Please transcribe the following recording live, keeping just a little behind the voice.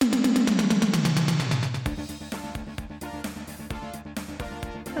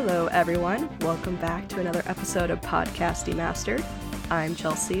Hello, everyone. Welcome back to another episode of Podcast Demastered. I'm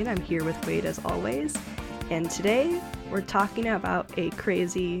Chelsea, and I'm here with Wade as always. And today, we're talking about a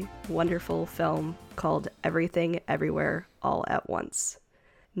crazy, wonderful film called Everything, Everywhere, All at Once.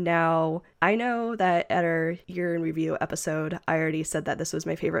 Now, I know that at our year in review episode, I already said that this was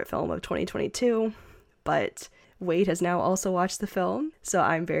my favorite film of 2022, but Wade has now also watched the film, so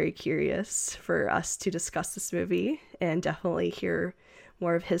I'm very curious for us to discuss this movie and definitely hear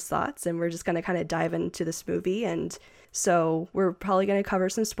more of his thoughts. And we're just going to kind of dive into this movie, and so we're probably going to cover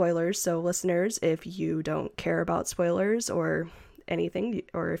some spoilers. So listeners, if you don't care about spoilers or anything,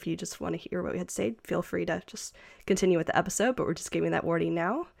 or if you just want to hear what we had to say, feel free to just continue with the episode, but we're just giving that warning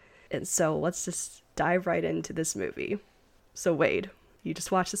now. And so let's just dive right into this movie. So Wade, you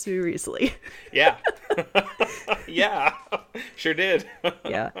just watched this movie recently. Yeah. Yeah, sure did.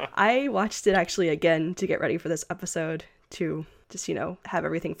 Yeah, I watched it actually again to get ready for this episode to just, have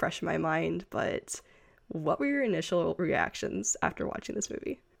everything fresh in my mind. But what were your initial reactions after watching this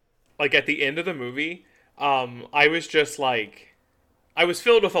movie? Like at the end of the movie, I was just like, I was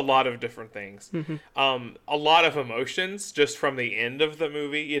filled with a lot of different things. Mm-hmm. A lot of emotions just from the end of the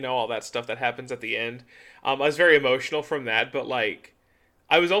movie, all that stuff that happens at the end. I was very emotional from that, but like,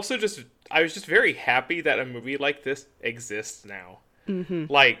 I was just very happy that a movie like this exists now. Mm-hmm.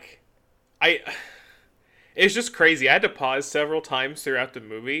 Like, it's just crazy. I had to pause several times throughout the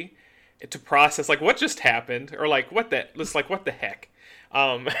movie to process, like, what just happened? Or, like, what the heck?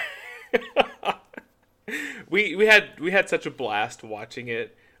 We had such a blast watching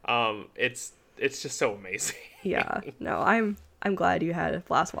it. It's just so amazing. Yeah, no, I'm glad you had a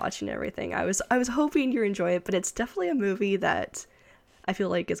blast watching everything. I was hoping you enjoy it, but it's definitely a movie that I feel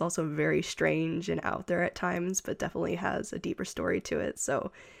like is also very strange and out there at times, but definitely has a deeper story to it.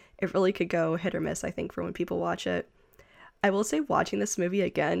 So it really could go hit or miss, I think, for when people watch it. I will say, watching this movie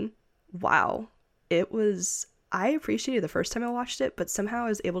again, wow, I appreciated it the first time I watched it, but somehow I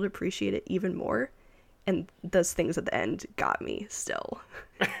was able to appreciate it even more. And those things at the end got me still.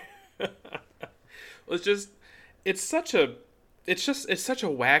 It's such a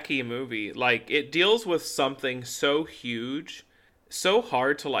wacky movie. Like, it deals with something so huge, so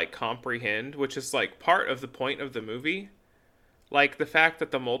hard to like comprehend, which is like part of the point of the movie. Like the fact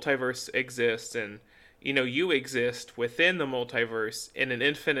that the multiverse exists, and you exist within the multiverse in an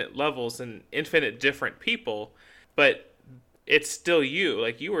infinite levels and infinite different people, but it's still you.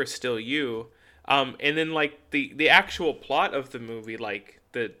 Like, you are still you. And then like the actual plot of the movie, like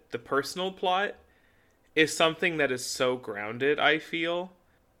the personal plot, is something that is so grounded. I feel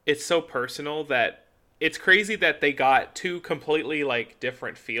it's so personal that it's crazy that they got two completely like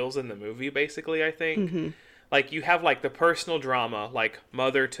different feels in the movie, basically. I think. Mm-hmm. Like, you have like the personal drama, like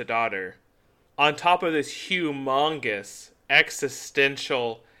mother to daughter, on top of this humongous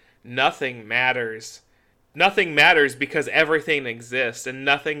existential nothing matters because everything exists and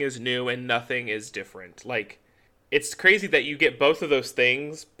nothing is new and nothing is different. Like, it's crazy that you get both of those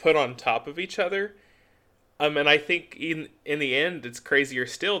things put on top of each other. And I think in the end, it's crazier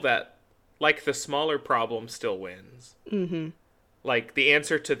still that like the smaller problem still wins. Mm-hmm. Like, the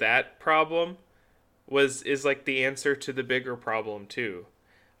answer to that problem is like the answer to the bigger problem too.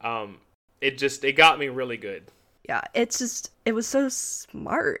 It got me really good. Yeah, it was so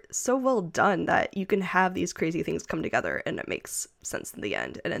smart, so well done that you can have these crazy things come together and it makes sense in the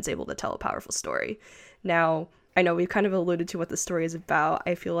end, and it's able to tell a powerful story. Now, I know we've kind of alluded to what the story is about.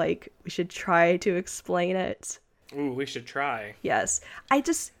 I feel like we should try to explain it. Ooh, we should try. Yes.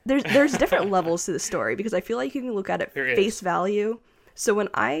 There's different levels to the story, because I feel like you can look at it face value. So when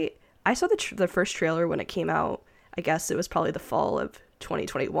I saw the first trailer when it came out, I guess it was probably the fall of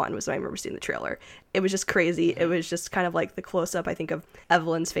 2021 was when I remember seeing the trailer. It was just crazy. It was just kind of like the close-up, I think, of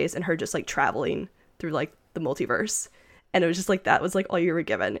Evelyn's face and her just like traveling through like the multiverse. And it was just like, that was like all you were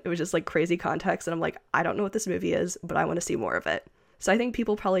given. It was just like crazy context. And I'm like, I don't know what this movie is, but I want to see more of it. So I think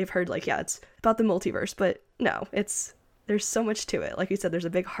people probably have heard like, yeah, it's about the multiverse, but no, there's so much to it. Like you said, there's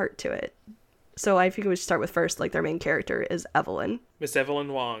a big heart to it. So I think we should start with first, like, their main character is Evelyn. Miss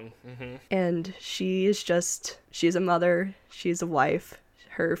Evelyn Wong. Mm-hmm. And she's a mother, she's a wife.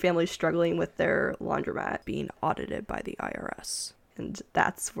 Her family's struggling with their laundromat being audited by the IRS. And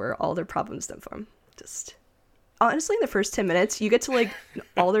that's where all their problems stem from. Just, honestly, in the first 10 minutes, you get to, like,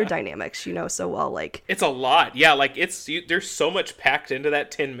 all their dynamics, so well, like. It's a lot. Yeah, like, there's so much packed into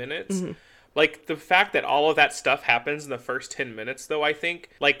that 10 minutes. Mm-hmm. Like, the fact that all of that stuff happens in the first 10 minutes, though, I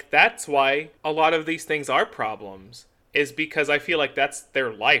think, like, that's why a lot of these things are problems. Is because I feel like that's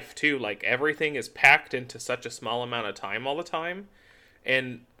their life, too. Like, everything is packed into such a small amount of time all the time.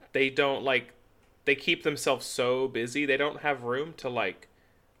 And they don't, like, they keep themselves so busy, they don't have room to, like,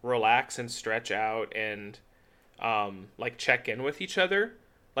 relax and stretch out and like check in with each other.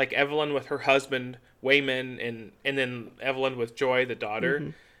 Like Evelyn with her husband Wayman, and then Evelyn with Joy, the daughter. Mm-hmm.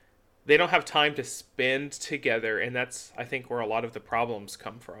 They don't have time to spend together, and that's, I think, where a lot of the problems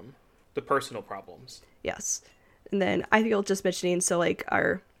come from, the personal problems. Yes. And then I think I'll just mentioning, so like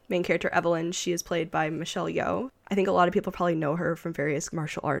our main character Evelyn, she is played by Michelle Yeoh. I think a lot of people probably know her from various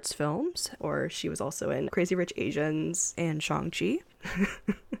martial arts films, or she was also in Crazy Rich Asians and Shang-Chi.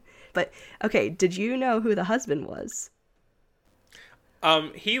 But okay, did you know who the husband was?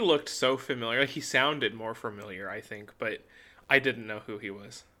 He looked so familiar. He sounded more familiar, I think, but I didn't know who he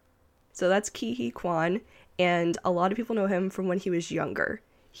was. So that's Ke Huy Quan, and a lot of people know him from when he was younger.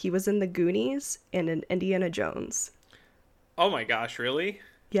 He was in The Goonies and in Indiana Jones. Oh my gosh, really?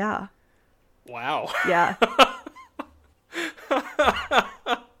 Yeah. Wow. Yeah.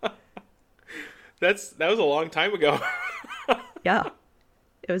 That was a long time ago. Yeah.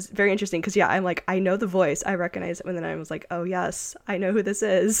 It was very interesting because, yeah, I'm like, I know the voice. I recognize it. And then I was like, oh, yes, I know who this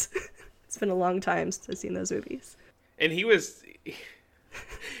is. It's been a long time since I've seen those movies. And he was...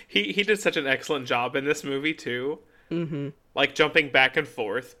 He did such an excellent job in this movie, too. Mm-hmm. Like, jumping back and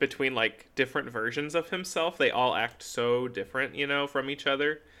forth between, like, different versions of himself. They all act so different, you know, from each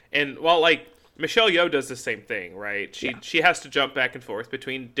other. And, well, like, Michelle Yeoh does the same thing, right? She has to jump back and forth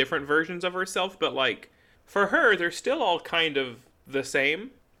between different versions of herself. But, like, for her, they're still all kind of the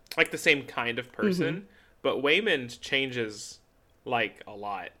same. Like, the same kind of person. Mm-hmm. But Wayman changes, like, a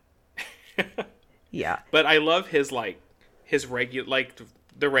lot. Yeah. But I love his, like...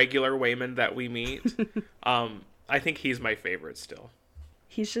 the regular Wayman that we meet. I think he's my favorite still.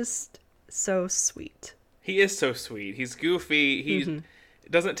 He's just so sweet. He is so sweet. He's goofy. He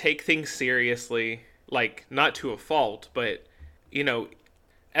doesn't take things seriously, like, not to a fault, but, you know,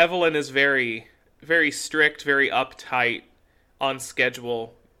 Evelyn is very, very strict, very uptight, on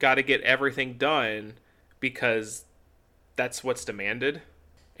schedule, got to get everything done because that's what's demanded.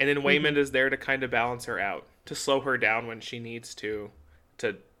 And then Wayman is there to kind of balance her out, to slow her down when she needs to,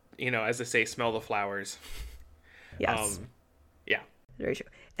 you know, as they say, smell the flowers. Yes. Yeah. Very true.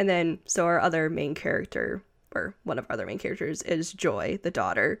 And then, so our other main character, or one of our other main characters, is Joy, the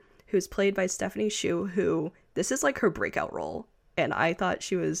daughter, who's played by Stephanie Hsu, who, this is like her breakout role. And I thought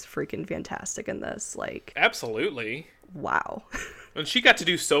she was freaking fantastic in this. Like, absolutely. Wow. And she got to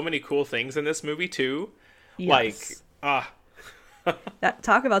do so many cool things in this movie, too. Yes. Like, that,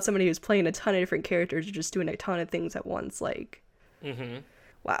 talk about somebody who's playing a ton of different characters, just doing a ton of things at once. Like,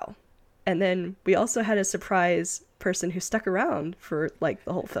 wow. And then we also had a surprise person who stuck around for, like,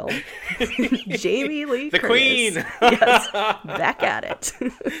 the whole film. Jamie Lee the Curtis. Queen. Yes, back at it.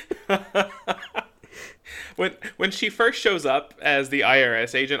 When she first shows up as the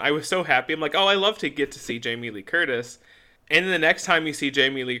IRS agent, I was so happy. I'm like, oh, I love to get to see Jamie Lee Curtis. And then the next time you see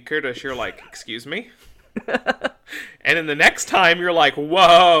Jamie Lee Curtis, you're like, excuse me? And then the next time, you're like,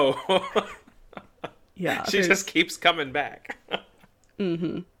 whoa. Yeah. She just keeps coming back.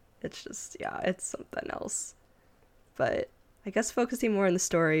 It's just, yeah, it's something else. But I guess focusing more on the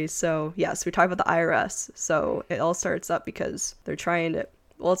story. So, yes, we talk about the IRS. So it all starts up because they're trying to...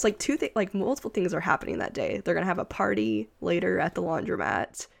 Well, it's like multiple things are happening that day. They're going to have a party later at the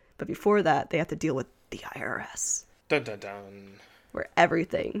laundromat. But before that, they have to deal with the IRS. Dun, dun, dun. Where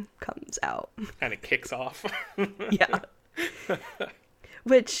everything comes out. And it kicks off. Yeah.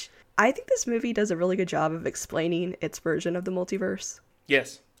 Which I think this movie does a really good job of explaining its version of the multiverse.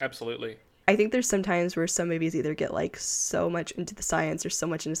 Yes, absolutely. I think there's some times where some movies either get like so much into the science or so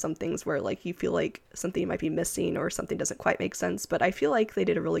much into some things where like you feel like something might be missing or something doesn't quite make sense. But I feel like they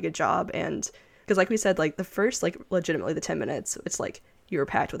did a really good job. And because like we said, like the first, like legitimately the 10 minutes, it's like you were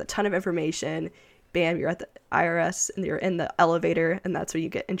packed with a ton of information. Bam, you're at the IRS and you're in the elevator. And that's where you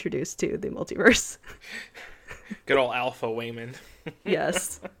get introduced to the multiverse. Good old Alpha Wayman.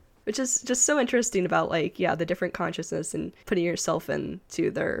 Yes. Which is just so interesting about like, yeah, the different consciousness and putting yourself into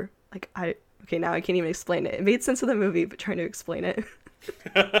their... Like, okay, now I can't even explain it. It made sense of the movie, but trying to explain it.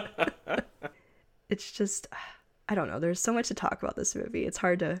 It's just, I don't know. There's so much to talk about this movie. It's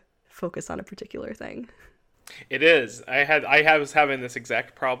hard to focus on a particular thing. It is. I was having this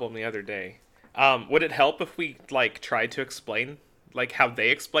exact problem the other day. Would it help if we, like, tried to explain, like, how they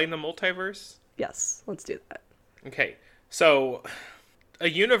explain the multiverse? Yes, let's do that. Okay, so a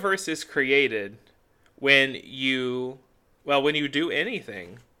universe is created when you do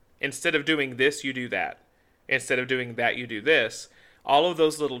anything. Instead of doing this, you do that. Instead of doing that, you do this. All of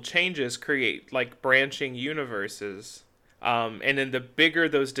those little changes create, like, branching universes. And then the bigger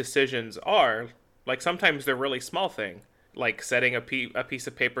those decisions are, like, sometimes they're really small thing. like setting a piece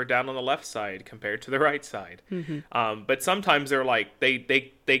of paper down on the left side compared to the right side. But sometimes they're like they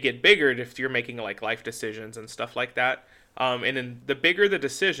get bigger if you're making like life decisions and stuff like that. And then the bigger the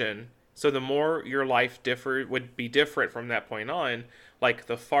decision, so the more your life would be different from that point on, like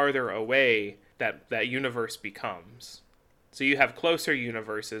the farther away that universe becomes. So you have closer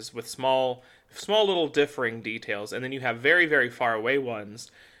universes with small little differing details, and then you have very, very far away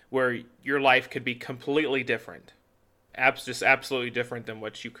ones where your life could be completely different. Just absolutely different than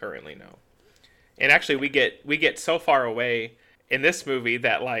what you currently know. And actually we get so far away in this movie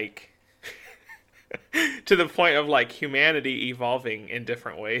that like to the point of like humanity evolving in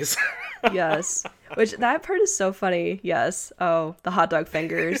different ways. Yes. Which that part is so funny. Yes. Oh, the hot dog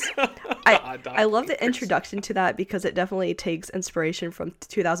fingers. I love the introduction to that because it definitely takes inspiration from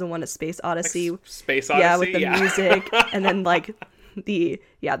 2001: A Space Odyssey. Space Odyssey. Yeah, with the music and then like the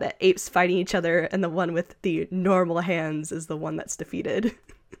apes fighting each other, and the one with the normal hands is the one that's defeated.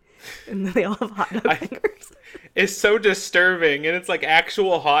 And then they all have hot dog fingers. It's so disturbing, and it's like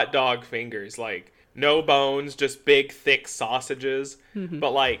actual hot dog fingers, like no bones, just big thick sausages.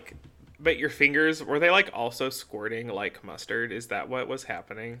 But your fingers, were they like also squirting like mustard? Is that what was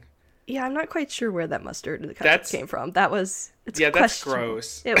happening? Yeah, I'm not quite sure where that mustard came from. That's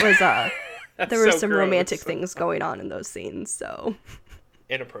gross. It was there were some romantic things going on in those scenes, so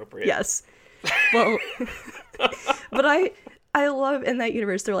inappropriate. Yes. Well, but I love in that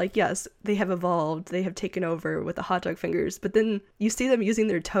universe, they're like, yes, they have evolved, they have taken over with the hot dog fingers, but then you see them using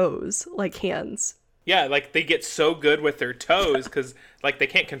their toes like hands. Yeah, like they get so good with their toes because like they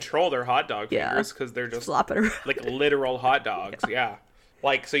can't control their hot dog fingers because they're just flopping around. Like literal hot dogs. Yeah.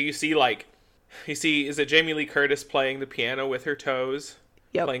 Like, so you see, is it Jamie Lee Curtis playing the piano with her toes?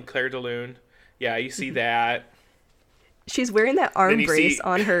 Yep. Playing Claire de Lune. Yeah, you see that. She's wearing that arm brace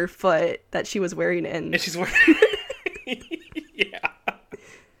on her foot that she was wearing in. And she's wearing... Yeah.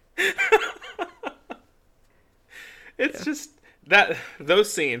 It's just that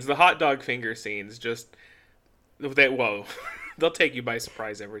those scenes, the hot dog finger scenes, just they'll take you by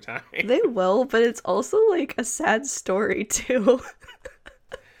surprise every time. They will, but it's also like a sad story too.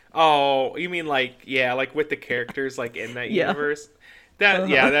 Oh, you mean like with the characters like in that universe? That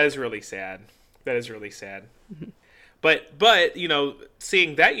that is really sad. That is really sad. But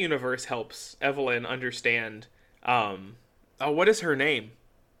seeing that universe helps Evelyn understand what is her name?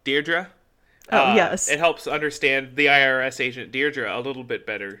 Deirdre? Oh, yes. It helps understand the IRS agent Deirdre a little bit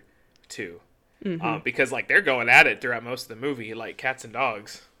better too. Because like they're going at it throughout most of the movie like cats and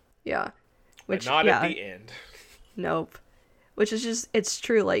dogs. Yeah. But not at the end. Nope. Which is just, it's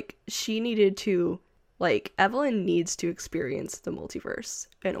true, like, Evelyn needs to experience the multiverse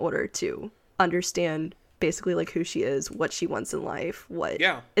in order to understand basically, like, who she is, what she wants in life, what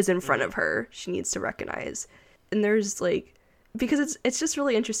is in front of her, she needs to recognize. And there's, like, because it's just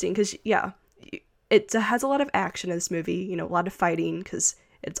really interesting, because, it has a lot of action in this movie, a lot of fighting, because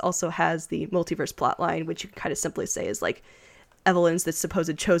it also has the multiverse plotline, which you can kind of simply say is, like, Evelyn's the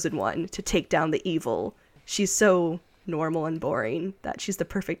supposed chosen one to take down the evil. She's so normal and boring that she's the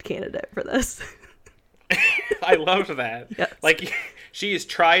perfect candidate for this. I loved that. Yes. Like, she has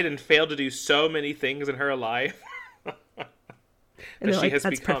tried and failed to do so many things in her life. But she has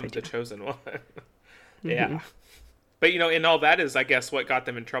become the chosen one. Yeah. But, and all that is, I guess, what got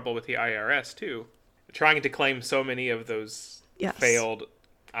them in trouble with the IRS, too. Trying to claim so many of those failed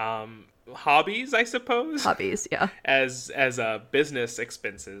hobbies, I suppose. Hobbies, yeah. As business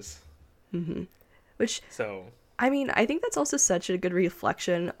expenses. Which... So... I mean, I think that's also such a good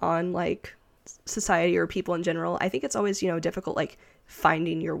reflection on, like, society or people in general. I think it's always, difficult, like,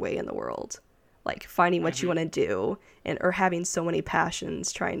 finding your way in the world. Like, finding what you want to do or having so many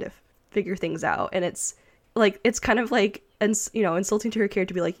passions trying to figure things out. And it's, like, it's kind of, like, insulting to her character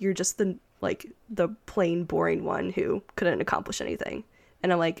to be like, you're just the plain, boring one who couldn't accomplish anything.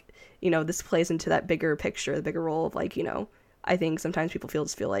 And I'm like, this plays into that bigger picture, the bigger role of, like, I think sometimes people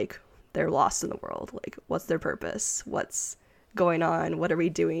feel like they're lost in the world. Like, what's their purpose? What's going on? What are we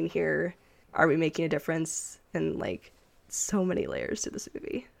doing here? Are we making a difference? And, like, so many layers to this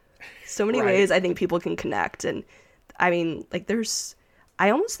movie. So many ways I think people can connect. And, I mean, like,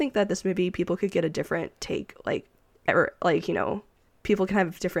 I almost think that this movie, people could get a different take, people can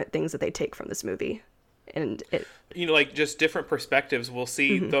have different things that they take from this movie. And it... like, just different perspectives. We'll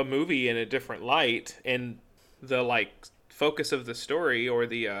see the movie in a different light. And the, like, focus of the story or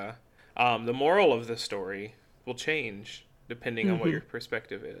the moral of the story will change depending on what your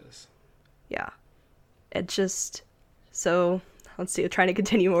perspective is. Yeah. It just... So, let's see. I'm trying to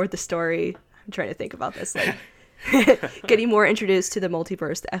continue more with the story. I'm trying to think about this. Like, getting more introduced to the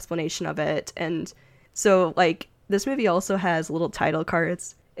multiverse, the explanation of it. And so, like, This movie also has little title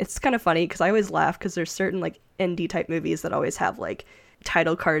cards. It's kind of funny because I always laugh because there's certain like indie type movies that always have like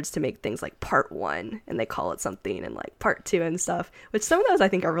title cards to make things like part 1 and they call it something and like part 2 and stuff, which some of those I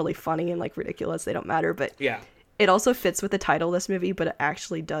think are really funny and like ridiculous. They don't matter, but Yeah. it also fits with the title of this movie, but it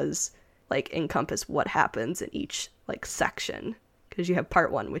actually does like encompass what happens in each like section, because you have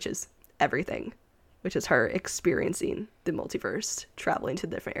part 1, which is everything, which is her experiencing the multiverse, traveling to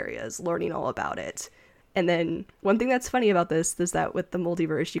different areas, learning all about it. And then one thing that's funny about this is that with the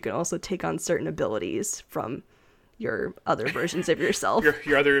multiverse, you can also take on certain abilities from your other versions of yourself.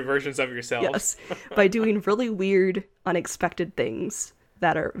 Your other versions of yourself. Yes, by doing really weird, unexpected things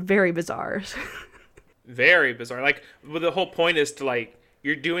that are very bizarre. Very bizarre. Like, well, the whole point is to, like,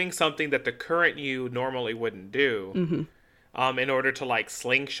 you're doing something that the current you normally wouldn't do, in order to, like,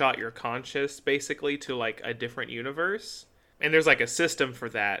 slingshot your conscious, basically, to, like, a different universe. And there's, like, a system for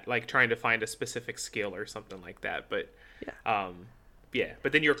that, like, trying to find a specific skill or something like that. But, yeah.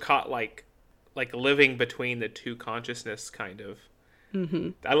 But then you're caught, like living between the two consciousness, kind of.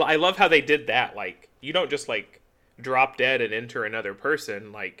 I love how they did that. Like, you don't just, like, drop dead and enter another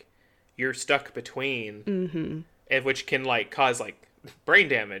person. Like, you're stuck between, and which can, like, cause, like, brain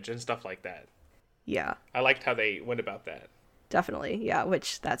damage and stuff like that. Yeah. I liked how they went about that. Definitely, yeah,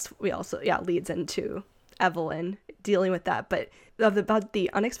 which leads into Evelyn dealing with that. But about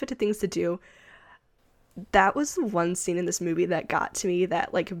the unexpected things to do, that was the one scene in this movie that got to me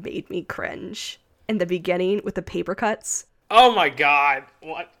that, like, made me cringe. In the beginning with the paper cuts. Oh my god,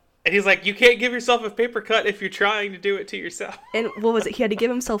 what? And he's like, you can't give yourself a paper cut if you're trying to do it to yourself. And what was it? He had to give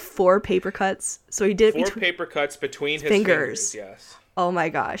himself 4 paper cuts. So he did 4 paper cuts between his fingers. Yes. Oh my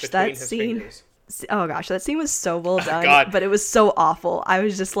gosh, that scene. Fingers. Oh gosh, that scene was so well done, God. but it was so awful. I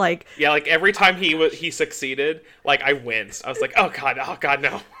was just like, yeah, like every time he succeeded, like I winced. I was like, oh god,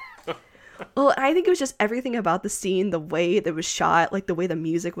 no. Well, I think it was just everything about the scene, the way that was shot, like the way the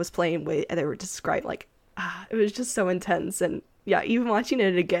music was playing, way they were described, like, it was just so intense. And yeah, even watching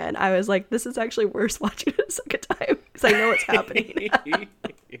it again, I was like, this is actually worse watching it a second time because I know what's happening.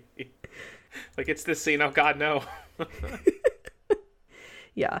 Like, it's this scene. Oh god, no.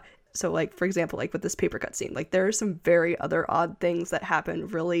 Yeah. So, like, for example, like with this paper cut scene, like there are some very other odd things that happen,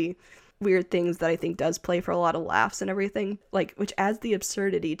 really weird things that I think does play for a lot of laughs and everything, like, which adds the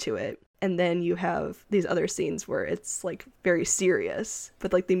absurdity to it. And then you have these other scenes where it's like very serious,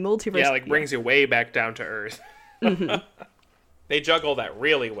 but like the multiverse, yeah, like brings you way back down to earth. They juggle that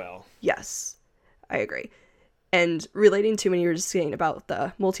really well. Yes, I agree. And relating to when you were just saying about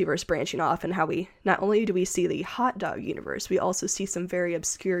the multiverse branching off and how we, not only do we see the hot dog universe, we also see some very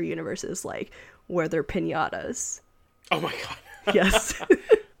obscure universes, like where they're piñatas. Oh my god. Yes.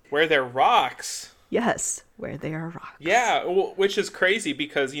 Where they're rocks. Yes, where they are rocks. Yeah, which is crazy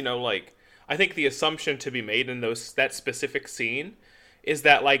because, you know, like, I think the assumption to be made in that specific scene is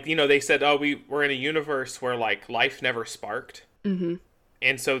that, like, you know, they said, oh, we're in a universe where, like, life never sparked.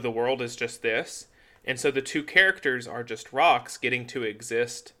 And so the world is just this. And so the two characters are just rocks getting to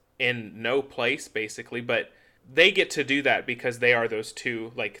exist in no place, basically. But they get to do that because they are those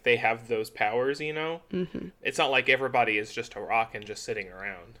two, like, they have those powers, you know? It's not like everybody is just a rock and just sitting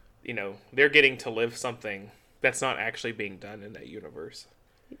around. You know, they're getting to live something that's not actually being done in that universe.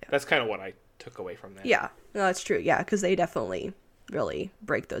 Yeah. That's kind of what I took away from that. Yeah, no, that's true. Yeah, because they definitely really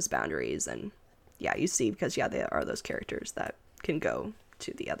break those boundaries. And yeah, you see, because yeah, they are those characters that can go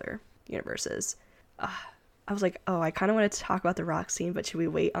to the other universes. I was like, oh, I kind of wanted to talk about the rock scene, but should we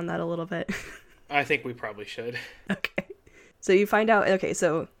wait on that a little bit? I think we probably should. Okay. So you find out, okay,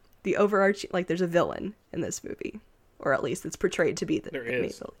 so the overarching, like, there's a villain in this movie. Or at least it's portrayed to be the main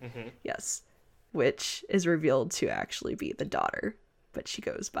villain. Yes. Which is revealed to actually be the daughter, but she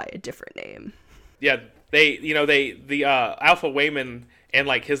goes by a different name. Yeah, the Alpha Wayman and,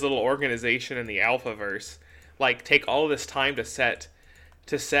 like, his little organization in the Alphaverse, like, take all of this time to set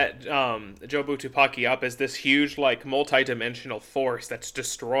Jobu Tupaki up as this huge, like, multi-dimensional force that's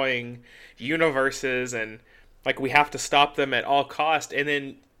destroying universes, and, like, we have to stop them at all cost. And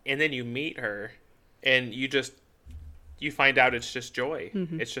then you meet her, and you find out it's just Joy.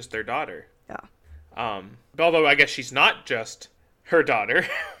 It's just their daughter. Yeah. Although I guess she's not just her daughter.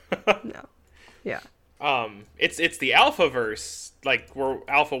 No. Yeah. It's the Alphaverse, like where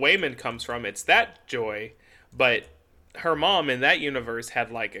Alpha Wayman comes from. It's that Joy, but her mom in that universe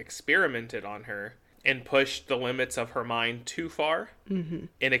had, like, experimented on her and pushed the limits of her mind too far in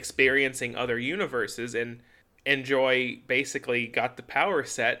experiencing other universes, and Joy basically got the power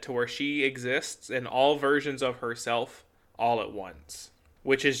set to where she exists in all versions of herself all at once,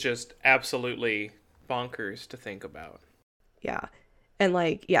 which is just absolutely bonkers to think about. Yeah. And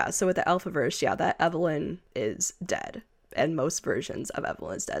like, yeah, so with the Alphaverse, yeah, that Evelyn is dead. And most versions of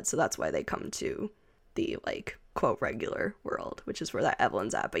Evelyn is dead. So that's why they come to the like quote regular world, which is where that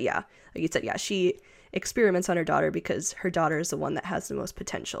Evelyn's at. But yeah, like you said, yeah, she experiments on her daughter because her daughter is the one that has the most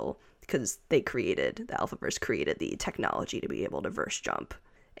potential, because the Alphaverse created the technology to be able to verse jump.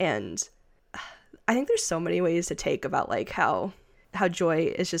 And I think there's so many ways to take about like how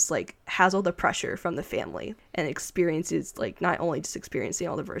Joy is just like has all the pressure from the family and experiences like not only just experiencing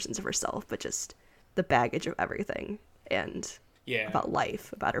all the versions of herself, but just the baggage of everything and about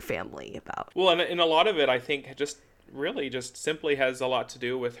life, about her family, about and a lot of it I think just simply has a lot to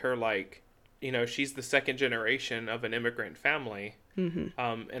do with her, like, you know, she's the second generation of an immigrant family.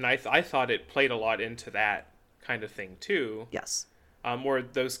 And I thought it played a lot into that kind of thing too. Yes. Where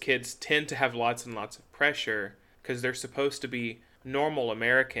those kids tend to have lots and lots of pressure because they're supposed to be normal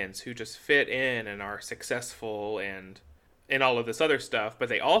Americans who just fit in and are successful and all of this other stuff, but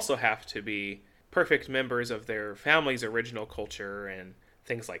they also have to be perfect members of their family's original culture and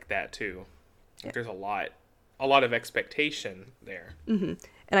things like that too. Yeah. There's a lot of expectation there. And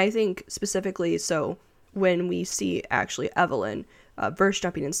I think specifically, so when we see actually Evelyn verse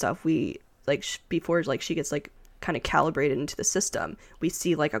jumping and stuff, we like before like she gets like kind of calibrated into the system, we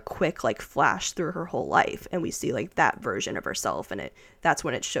see like a quick like flash through her whole life, and we see like that version of herself, and that's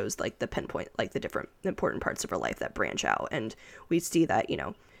when it shows like the pinpoint, like the different important parts of her life that branch out. And we see that, you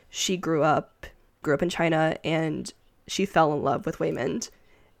know, she grew up in China, and she fell in love with Waymond,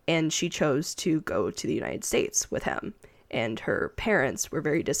 and she chose to go to the United States with him. And her parents were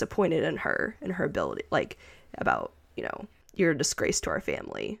very disappointed in her and her ability, like about, you know, you're a disgrace to our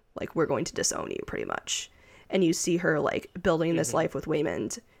family, like we're going to disown you pretty much. And you see her like building this life with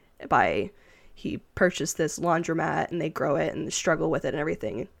Waymond he purchased this laundromat and they grow it and struggle with it and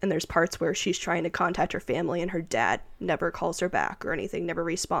everything. And there's parts where she's trying to contact her family and her dad never calls her back or anything, never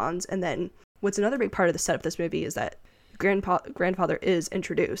responds. And then what's another big part of the setup of this movie is that grandfather is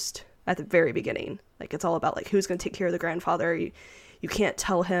introduced at the very beginning. Like it's all about like who's going to take care of the grandfather. You can't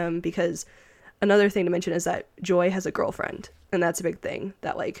tell him, because another thing to mention is that Joy has a girlfriend, and that's a big thing,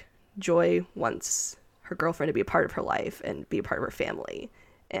 that like Joy wants her girlfriend to be a part of her life and be a part of her family.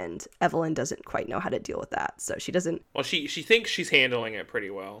 And Evelyn doesn't quite know how to deal with that. So she doesn't... Well, she thinks she's handling it pretty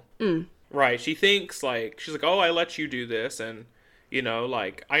well. Right. She thinks like, she's like, oh, I let you do this. And, you know,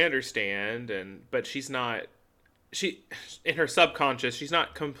 like, I understand. But she's not, in her subconscious, she's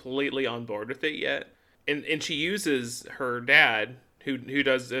not completely on board with it yet. And she uses her dad, who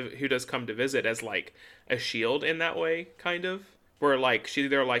does come to visit, as like a shield in that way, kind of. Where like,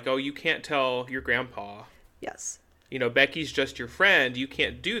 they're like, oh, you can't tell your grandpa. Yes. You know, Becky's just your friend. You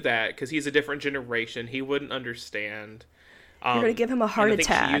can't do that because he's a different generation. He wouldn't understand. You're going to give him a heart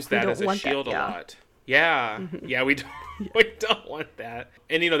attack. She used that as a shield a lot. Yeah. Yeah, we don't want that.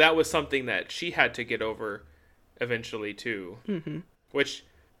 And, you know, that was something that she had to get over eventually, too. Which,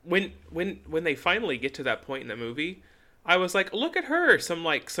 when they finally get to that point in the movie, I was like, look at her,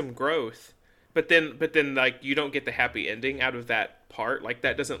 some growth. But then, like, you don't get the happy ending out of that part. Like,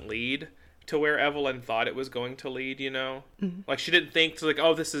 that doesn't lead to where Evelyn thought it was going to lead, you know? Like, she didn't think, like,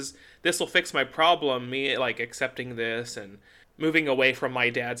 oh, this will fix my problem, me, like, accepting this and moving away from my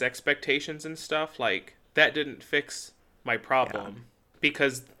dad's expectations and stuff. Like, that didn't fix my problem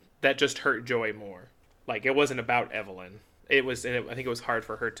because that just hurt Joy more. Like, it wasn't about Evelyn. I think it was hard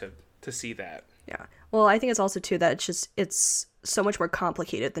for her to see that. Yeah. Well, I think it's also, too, that it's so much more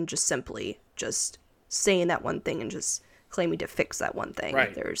complicated than just simply just saying that one thing and just claiming to fix that one thing.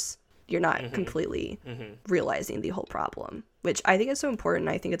 Right. You're not completely realizing the whole problem, which I think is so important.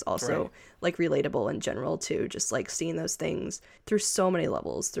 I think it's also like relatable in general too, just like seeing those things through so many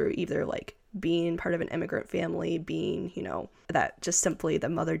levels, through either like being part of an immigrant family, being, you know, that just simply the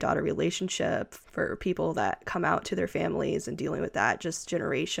mother-daughter relationship for people that come out to their families and dealing with that, just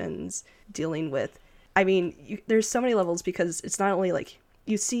generations dealing with, I mean, there's so many levels, because it's not only like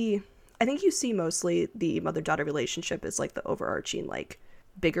I think you see mostly the mother-daughter relationship as like the overarching, like,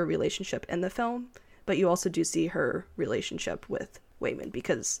 bigger relationship in the film, but you also do see her relationship with Waymond,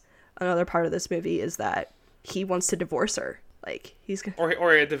 because another part of this movie is that he wants to divorce her. Like, he's gonna...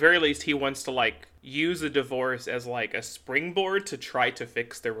 or at the very least he wants to like use a divorce as like a springboard to try to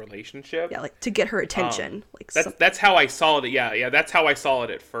fix their relationship. Yeah, like to get her attention. Like that's how I saw it. Yeah, that's how I saw it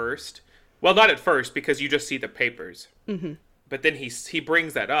at first. Well, not at first, because you just see the papers. But then he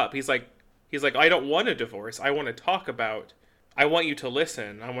brings that up. He's like I don't want a divorce. I want you to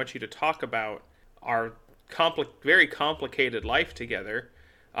listen. I want you to talk about our very complicated life together.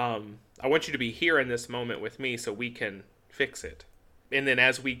 I want you to be here in this moment with me so we can fix it. And then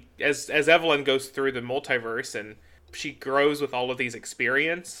as Evelyn goes through the multiverse and grows with all of these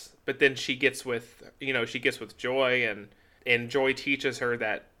experience, but then she gets with Joy, and Joy teaches her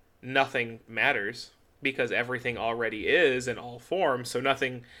that nothing matters because everything already is in all forms, so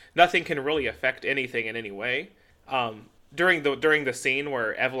nothing can really affect anything in any way. During the scene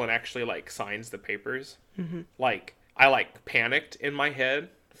where Evelyn actually like signs the papers, like I like panicked in my head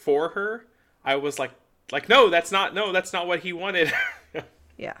for her. I was like no, that's not what he wanted.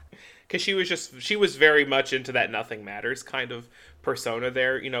 Yeah. Because she was very much into that nothing matters kind of persona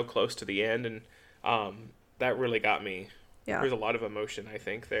there, close to the end, and that really got me. Yeah. There's a lot of emotion, I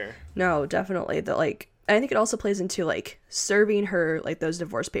think, there. No, definitely. That like, and I think it also plays into like serving her like those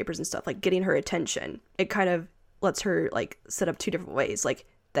divorce papers and stuff, like getting her attention. It kind of lets her like set up two different ways, like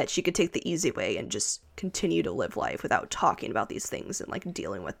that she could take the easy way and just continue to live life without talking about these things and like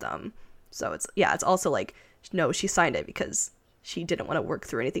dealing with them. So it's also like, no, she signed it because she didn't want to work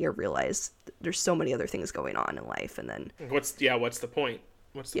through anything or realize there's so many other things going on in life. And then what's the point?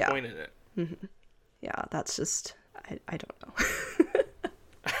 What's the point in it? Mm-hmm. Yeah, that's just, I don't know.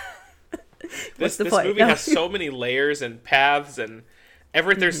 This movie has so many layers and paths and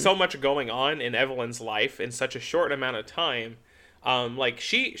everything. There's so much going on in Evelyn's life in such a short amount of time. Like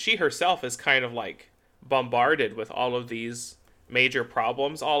she herself is kind of like bombarded with all of these major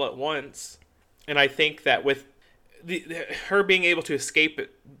problems all at once. And I think that with her being able to escape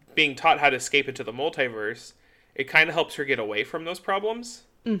it, being taught how to escape into the multiverse, it kind of helps her get away from those problems.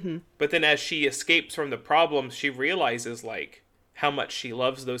 Mm-hmm. But then as she escapes from the problems, she realizes like how much she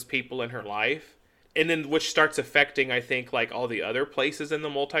loves those people in her life. And then which starts affecting, I think, like all the other places in the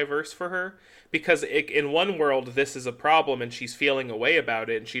multiverse for her. Because in one world, this is a problem and she's feeling a way about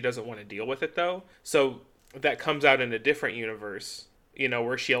it and she doesn't want to deal with it though. So that comes out in a different universe,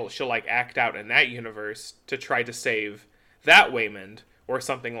 where she'll like act out in that universe to try to save that Waymond or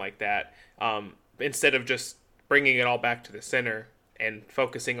something like that, instead of just bringing it all back to the center and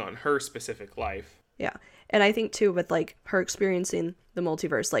focusing on her specific life. Yeah. And I think too, with like her experiencing the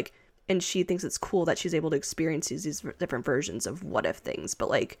multiverse, like, and she thinks it's cool that she's able to experience these different versions of what if things, but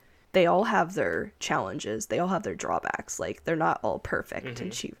like they all have their challenges, they all have their drawbacks, like they're not all perfect. Mm-hmm.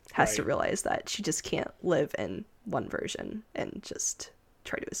 And she has to realize that she just can't live in one version and just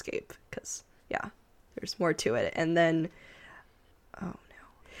try to escape, because there's more to it. And then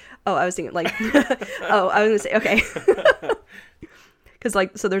I was thinking like I was gonna say, okay, because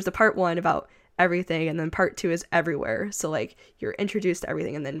like, so there's the part one about everything, and then part two is everywhere. So like you're introduced to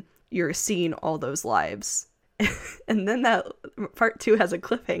everything, and then you're seeing all those lives. And then that part two has a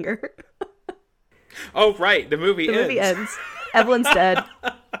cliffhanger. Oh, right. The movie ends. Evelyn's dead.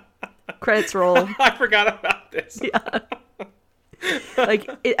 Credits roll. I forgot about this. Yeah. Like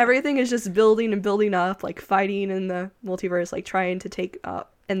everything is just building and building up, like fighting in the multiverse, like trying to take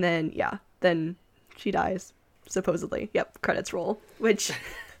up. And then, then she dies, supposedly. Yep. Credits roll. Which,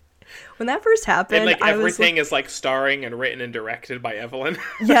 when that first happened, and like everything is like starring and written and directed by Evelyn.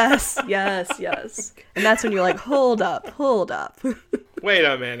 Yes. And that's when you're like, hold up. Wait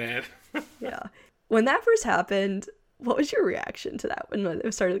a minute. Yeah. When that first happened, what was your reaction to that when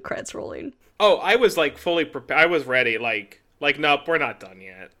it started the credits rolling? Oh, I was like fully prepared. I was ready. Like, nope, we're not done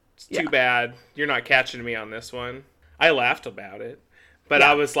yet. It's too bad. You're not catching me on this one. I laughed about it, but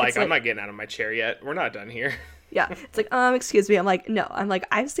I was like, I'm not getting out of my chair yet. We're not done here. Yeah. It's like, excuse me. I'm like, no. I'm like,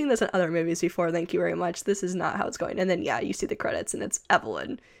 I've seen this in other movies before. Thank you very much. This is not how it's going. And then, you see the credits and it's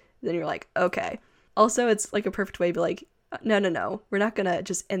Evelyn. Then you're like, okay. Also, it's like a perfect way to be like, no. We're not going to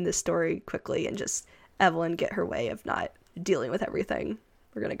just end this story quickly and just Evelyn get her way of not dealing with everything.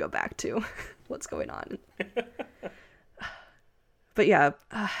 We're going to go back to what's going on. But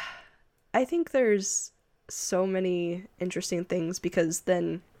I think there's so many interesting things, because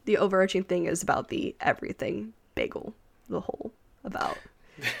then the overarching thing is about the everything bagel, the whole about.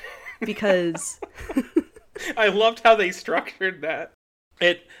 Because I loved how they structured that.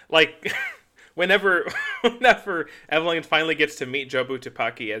 It, like, whenever Evelyn finally gets to meet Jobu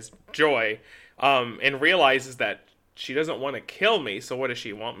Tupaki as Joy, and realizes that she doesn't want to kill me, so what does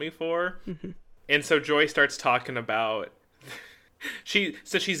she want me for? Mm-hmm. And so Joy starts talking about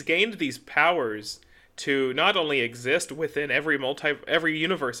she's gained these powers to not only exist within every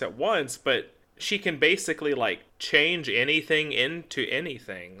universe at once, but she can basically like change anything into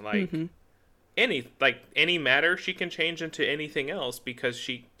anything, like any matter she can change into anything else, because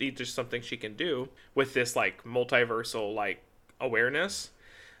there's something she can do with this like multiversal like awareness.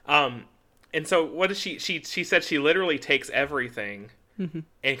 And so what is she said she literally takes everything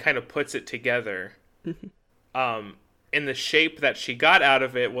and kind of puts it together. And the shape that she got out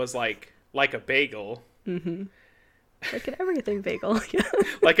of it was like a bagel. Like an everything bagel. Yeah.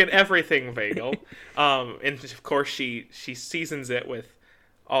 Like an everything bagel. And of course she seasons it with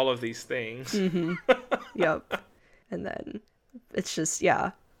all of these things. Yep. And then it's just,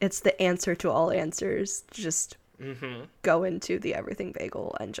 yeah, it's the answer to all answers. Just go into the everything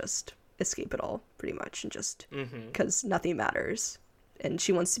bagel and just escape it all, pretty much, and just because nothing matters. And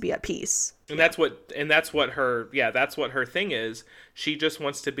she wants to be at peace. And that's what her thing is. She just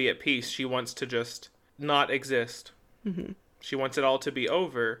wants to be at peace. She wants to just not exist. She wants it all to be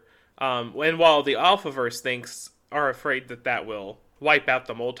over. And while the Alphaverse are afraid that will wipe out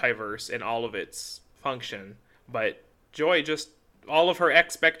the multiverse and all of its function, but Joy, just all of her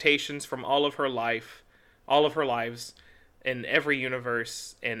expectations from all of her lives, in every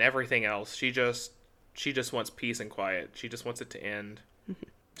universe and everything else, she just wants peace and quiet. She just wants it to end.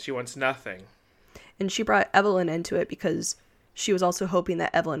 She wants nothing. And she brought Evelyn into it because she was also hoping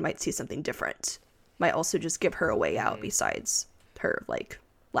that Evelyn might see something different. Might also just give her a way out besides her, like,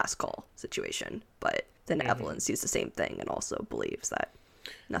 last call situation. But then Evelyn sees the same thing and also believes that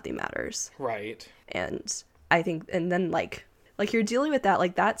nothing matters. Right. And I think, and then, like you're dealing with that,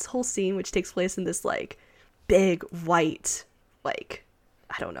 like, that whole scene, which takes place in this, like, big white, like,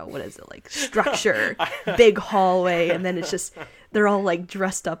 I don't know, what is it, like, structure, big hallway, and then it's just, they're all, like,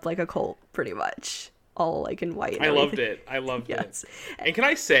 dressed up like a cult, pretty much, all, like, in white. I loved it. Yes. And can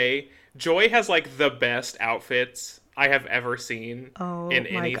I say, Joy has, like, the best outfits I have ever seen in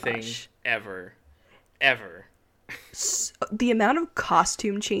anything ever. The amount of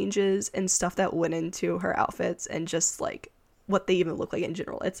costume changes and stuff that went into her outfits and just, like, what they even look like in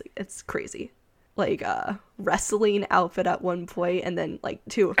general, it's crazy. Like a wrestling outfit at one point, and then like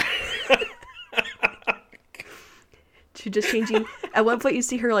to just changing at one point. You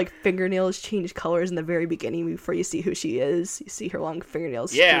see her like fingernails change colors in the very beginning before you see who she is. You see her long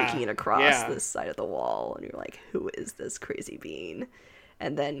fingernails streaking across this side of the wall, and you're like, who is this crazy being?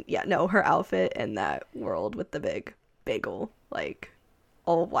 And then her outfit in that world with the big bagel, like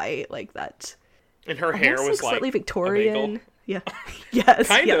all white, like that, and her hair was like slightly Victorian. Yeah. Yes.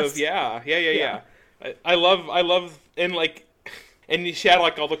 Kind of. Yeah. I love, and like, and she had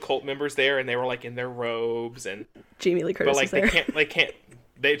like all the cult members there, and they were like in their robes, and Jamie Lee Curtis. But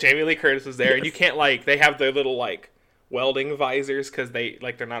like Jamie Lee Curtis was there, and you can't like, they have their little like welding visors because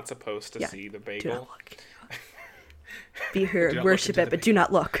they're not supposed to see the bagel. Do not look. Be here, worship it, but do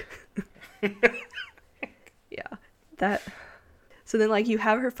not look. Yeah, that. So then like you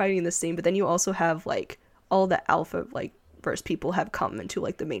have her fighting this scene, but then you also have like all the Alpha like verse people have come into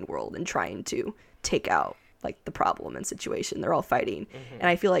like the main world and trying to take out like the problem and situation. They're all fighting, and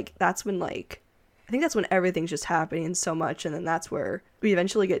I feel like that's when like I think that's when everything's just happening so much, and then that's where we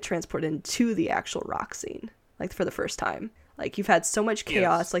eventually get transported into the actual rock scene, like for the first time. Like you've had so much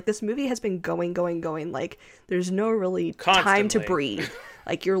chaos. Like this movie has been going. Like there's no really time to breathe.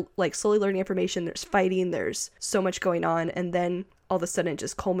 Like you're like slowly learning information. There's fighting. There's so much going on, and then all of a sudden it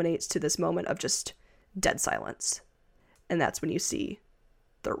just culminates to this moment of just dead silence. And that's when you see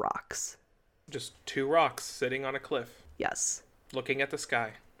the rocks. Just two rocks sitting on a cliff. Yes. Looking at the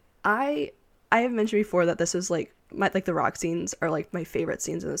sky. I have mentioned before that this is like the rock scenes are like my favorite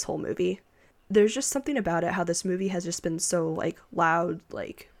scenes in this whole movie. There's just something about it, how this movie has just been so like loud,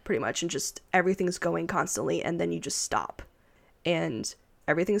 like pretty much, and just everything's going constantly, and then you just stop. And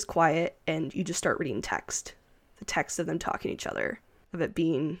everything's quiet, and you just start reading text. The text of them talking to each other. Of it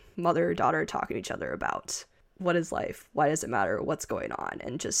being mother, daughter talking to each other about what is life? Why does it matter? What's going on?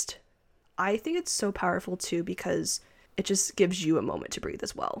 And just, I think it's so powerful too, because it just gives you a moment to breathe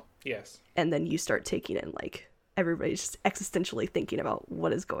as well. Yes. And then you start taking in like, everybody's just existentially thinking about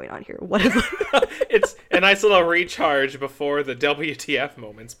what is going on here. What is It's a nice little recharge before the WTF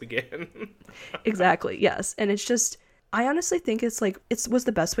moments begin. Exactly. Yes. And it's just, I honestly think it's like, it was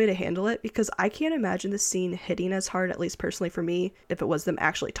the best way to handle it, because I can't imagine the scene hitting as hard, at least personally for me, if it was them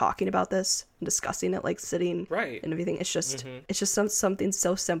actually talking about this and discussing it, like sitting right and everything. It's just, it's just something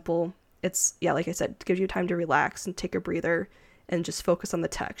so simple. It's, like I said, it gives you time to relax and take a breather and just focus on the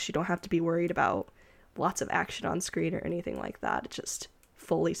text. You don't have to be worried about lots of action on screen or anything like that. It's just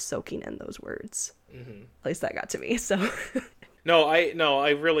fully soaking in those words. At least that got to me. So I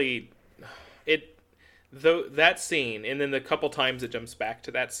really, though that scene, and then the couple times it jumps back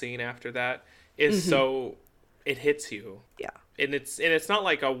to that scene after that is so, it hits you. Yeah. And it's not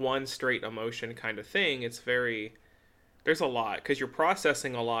like a one straight emotion kind of thing. It's very, there's a lot, because you're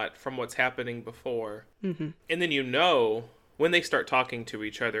processing a lot from what's happening before. And then when they start talking to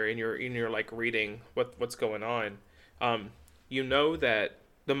each other and you're like reading what's going on, that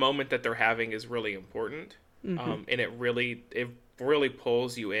the moment that they're having is really important. And it really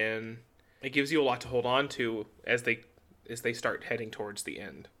pulls you in. It gives you a lot to hold on to as they as they start heading towards the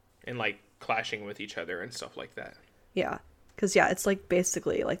end and like clashing with each other and stuff like that. Yeah. Because, yeah, it's like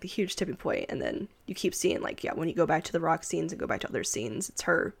basically like the huge tipping point, and then you keep seeing like, yeah, when you go back to the rock scenes and go back to other scenes, it's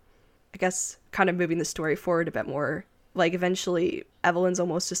her, I guess, kind of moving the story forward a bit more. Like, eventually, Evelyn's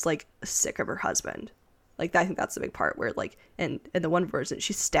almost just like sick of her husband. Like, I think that's the big part where, like, in the one version,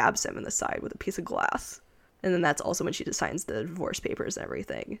 she stabs him in the side with a piece of glass. And then that's also when she signs the divorce papers and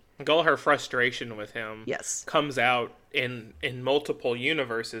everything. Like, all her frustration with him Yes. comes out in multiple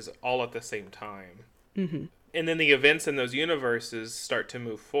universes all at the same time. Mm-hmm. And then the events in those universes start to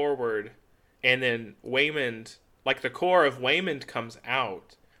move forward. And then Waymond, like the core of Waymond comes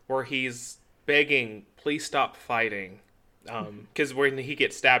out where he's begging, please stop fighting. Because when he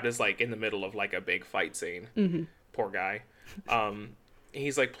gets stabbed is like in the middle of like a big fight scene. Mm-hmm. Poor guy.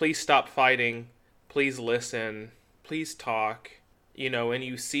 He's like, please stop fighting. Please listen. Please talk. You know, and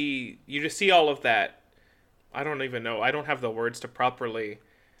you just see all of that. I don't even know. I don't have the words to properly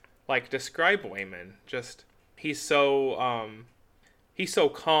like describe Waymond. Just he's so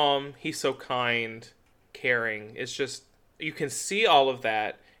calm, he's so kind, caring. It's just you can see all of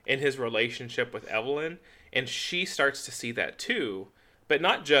that in his relationship with Evelyn, and she starts to see that too. But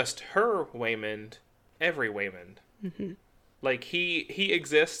not just her Waymond, every Waymond. Mm-hmm. Like he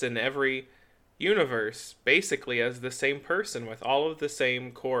exists in every universe basically as the same person with all of the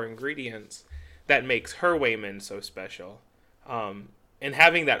same core ingredients that makes her Waymond so special. And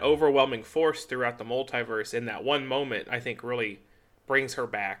having that overwhelming force throughout the multiverse in that one moment, I think really brings her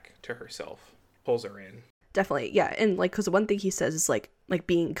back to herself, pulls her in. Definitely, yeah. And like, because one thing he says is like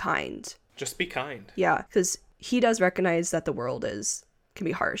being kind. Just be kind. Yeah, because he does recognize that the world can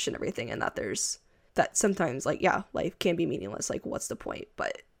be harsh and everything, and that sometimes, like, yeah, life can be meaningless. Like, what's the point?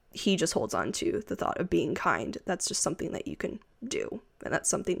 But he just holds on to the thought of being kind. That's just something that you can do, and that's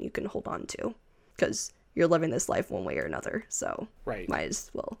something you can hold on to, because you're living this life one way or another. So right. Might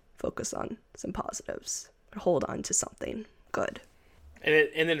as well focus on some positives, hold on to something good.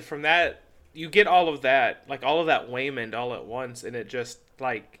 And then from that, you get all of that Waymond all at once, and it just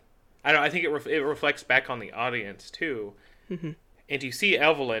like I think it reflects back on the audience too. Mm-hmm. And you see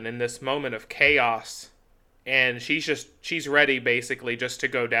Evelyn in this moment of chaos, and she's ready basically just to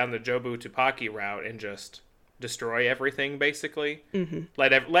go down the Jobu Tupaki route and just destroy everything basically. Mm-hmm.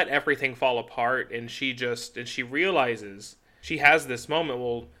 Let everything fall apart, and she realizes she has this moment.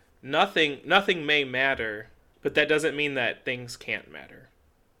 Well, nothing may matter, but that doesn't mean that things can't matter.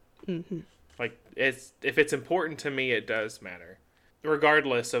 Mm-hmm. Like if it's important to me, it does matter,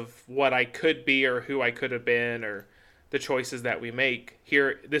 regardless of what I could be or who I could have been or the choices that we make.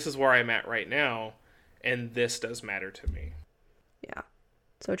 Here, this is where I'm at right now, and this does matter to me. Yeah,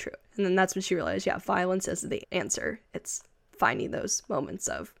 so true. And then that's when she realized, yeah, violence is the answer. It's finding those moments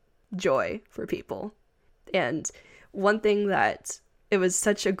of joy for people. And one thing that it was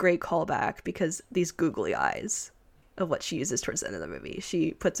such a great callback, because these googly eyes of what she uses towards the end of the movie,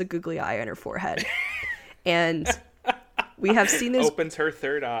 she puts a googly eye on her forehead. And we have seen this. Opens her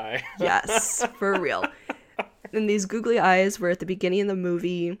third eye. Yes, for real. And these googly eyes were at the beginning of the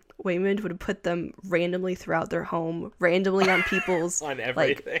movie. Waymond would put them randomly throughout their home, randomly on people's on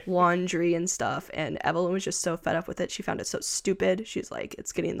everything. Like laundry and stuff. And Evelyn was just so fed up with it. She found it so stupid. She's like,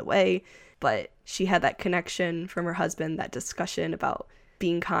 it's getting in the way. But she had that connection from her husband, that discussion about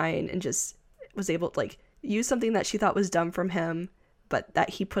being kind, and just was able to like use something that she thought was dumb from him, but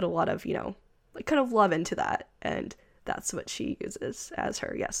that he put a lot of, like kind of love into that. And that's what she uses as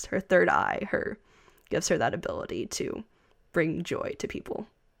her third eye, gives her that ability to bring joy to people.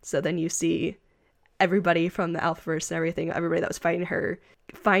 So then you see everybody from the Alphaverse and everything, everybody that was fighting her,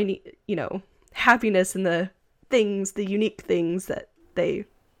 finding, happiness in the unique things that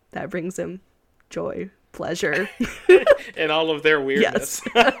brings them joy, pleasure. And all of their weirdness.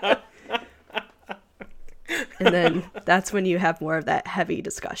 Yes. And then that's when you have more of that heavy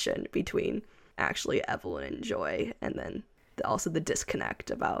discussion between actually Evelyn and Joy, and then also the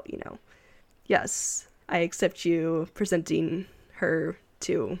disconnect about, yes, I accept you presenting her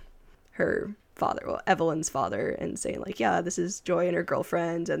to her father, well, Evelyn's father, and saying like, yeah, this is Joy and her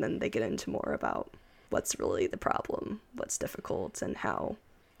girlfriend, and then they get into more about what's really the problem, what's difficult, and how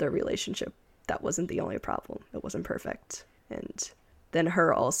their relationship, that wasn't the only problem, it wasn't perfect. And then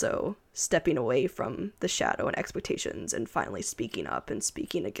her also stepping away from the shadow and expectations and finally speaking up and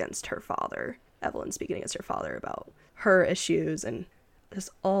speaking against her father, Evelyn speaking against her father about her issues, and just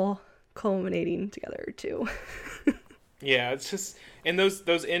all culminating together too. Yeah, it's just, and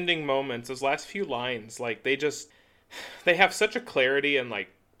those ending moments, those last few lines, like they have such a clarity and like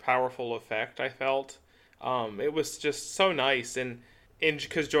powerful effect. I felt it was just so nice, and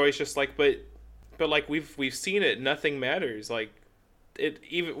because Joy's just like, but but like we've seen it. Nothing matters. Like it,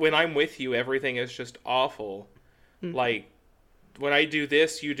 even when I'm with you, everything is just awful. Like when I do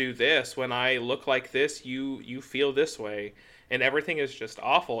this, you do this. When I look like this, you feel this way, and everything is just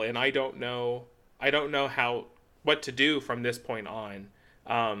awful. And I don't know how what to do from this point on.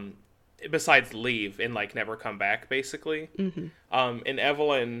 Besides leave and like never come back, basically. And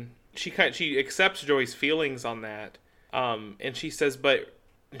Evelyn, she accepts Joy's feelings on that. And she says,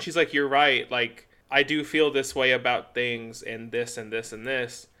 and she's like, you're right. Like I do feel this way about things and this and this and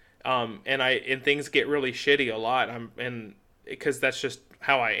this. And things get really shitty a lot. Because that's just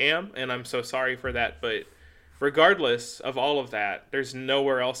how I am, and I'm so sorry for that. But regardless of all of that, there's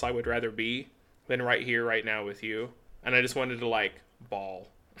nowhere else I would rather be than right here, right now with you. And I just wanted to like bawl.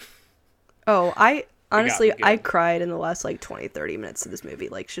 Oh, I honestly, I cried in the last like 20-30 minutes of this movie,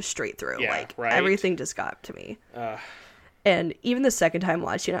 like just straight through. Yeah, like right? Everything just got to me. And even the second time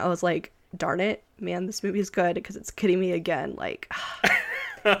watching it, I was like, darn it, man, this movie is good because it's kidding me again. Like,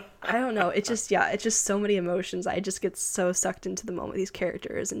 I don't know. It's just so many emotions. I just get so sucked into the moment with these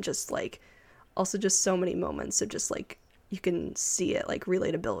characters, and just like, also just so many moments of just like, you can see it, like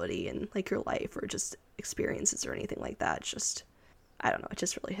relatability in like your life or just experiences or anything like that. It's just, I don't know. It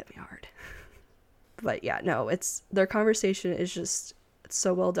just really hit me hard. But yeah, no, their conversation is just, it's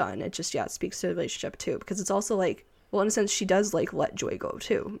so well done. It just, it speaks to the relationship too, because it's also like, well, in a sense, she does like let Joy go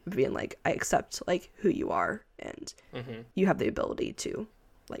too, being like, I accept like who you are, and you have the ability to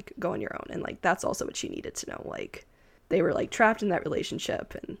like go on your own. And like, that's also what she needed to know. Like, they were like trapped in that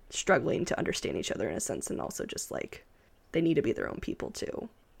relationship and struggling to understand each other in a sense, and also just like, they need to be their own people too,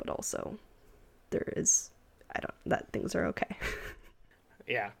 but also that things are okay.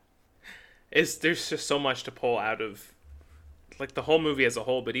 Yeah. There's just so much to pull out of like the whole movie as a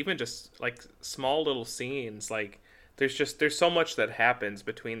whole, but even just like small little scenes, like there's so much that happens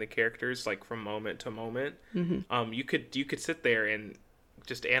between the characters, like from moment to moment. You could sit there and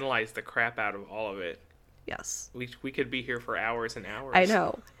just analyze the crap out of all of it. Yes. We could be here for hours and hours. I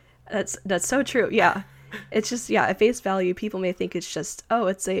know. That's so true. Yeah. It's just, at face value, people may think it's just, oh,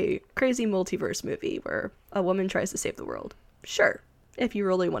 it's a crazy multiverse movie where a woman tries to save the world. Sure, if you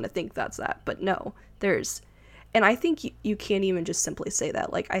really want to think that's that. But no, and I think you can't even just simply say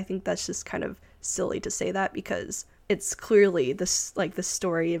that. Like, I think that's just kind of silly to say that, because it's clearly this, like, the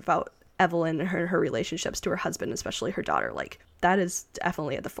story about Evelyn and her relationships to her husband, especially her daughter. Like, that is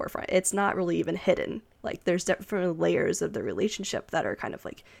definitely at the forefront. It's not really even hidden. Like, there's different layers of the relationship that are kind of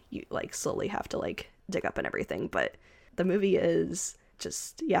like, you like slowly have to like dig up and everything. But the movie is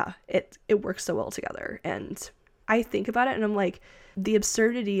just, it works so well together. And I think about it and I'm like, the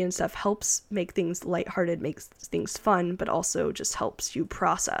absurdity and stuff helps make things lighthearted, makes things fun, but also just helps you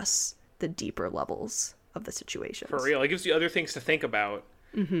process the deeper levels of the situation. For real, it gives you other things to think about.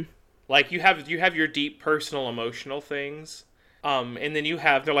 Like you have your deep personal emotional things, and then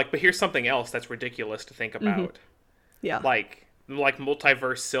they're like, but here's something else that's ridiculous to think about. Yeah, like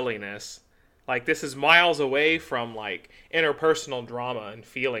multiverse silliness. Like, this is miles away from like interpersonal drama and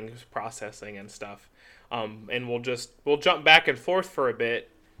feelings processing and stuff. And we'll jump back and forth for a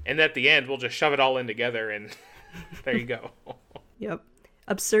bit, and at the end we'll just shove it all in together, and there you go. Yep.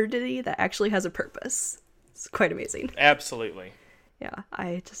 Absurdity that actually has a purpose. It's quite amazing. Absolutely. Yeah,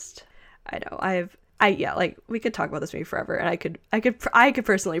 I know. Like, we could talk about this movie forever, and I could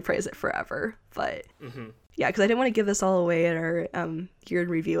personally praise it forever, but yeah, because I didn't want to give this all away in our year in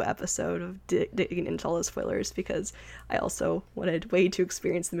review episode of digging into all the spoilers, because I also wanted Wade to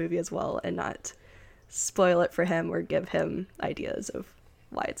experience the movie as well and not spoil it for him or give him ideas of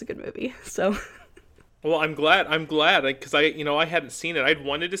why it's a good movie. So well, I'm glad because I hadn't seen it. I'd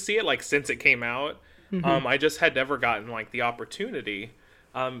wanted to see it like since it came out. I just had never gotten like the opportunity,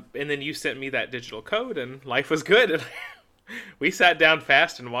 and then you sent me that digital code and life was good, and we sat down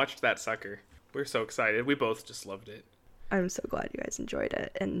fast and watched that sucker. We're so excited. We both just loved it. I'm so glad you guys enjoyed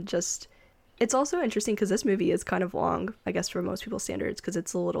it. And just, it's also interesting because this movie is kind of long, I guess, for most people's standards, because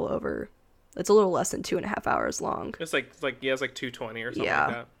it's a little less than 2.5 hours long. It's like 220 or something like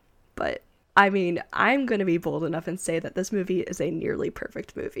that. But I mean, I'm going to be bold enough and say that this movie is a nearly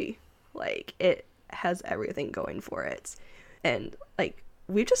perfect movie. Like, it has everything going for it. And like,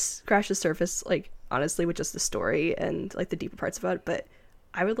 we just scratched the surface, like, honestly, with just the story and like the deeper parts of it. But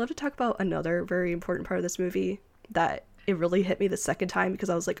I would love to talk about another very important part of this movie that it really hit me the second time, because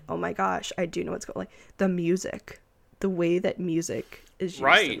I was like, oh my gosh, I do know what's going on. Like, the music, the way that music is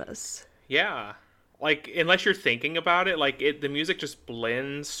used in this. Yeah. Like, unless you're thinking about it, like, the music just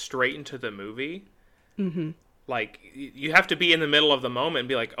blends straight into the movie. Like, you have to be in the middle of the moment and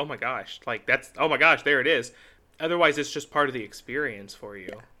be like, oh my gosh, like, oh my gosh, there it is. Otherwise, it's just part of the experience for you.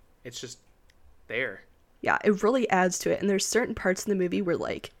 Yeah. It's just, there. Yeah, it really adds to it. And there's certain parts in the movie where,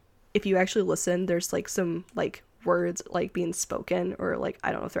 like, if you actually listen, there's, like, some, like, words, like, being spoken, or, like,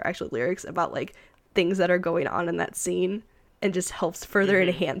 I don't know if they're actually lyrics about, like, things that are going on in that scene, and just helps further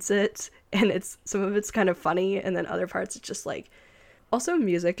enhance it. And some of it's kind of funny, and then other parts it's just, like, also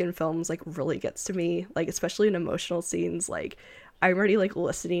music in films, like, really gets to me, like, especially in emotional scenes. Like, I'm already, like,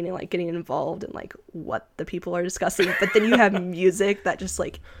 listening and, like, getting involved in, like, what the people are discussing, but then you have music that just,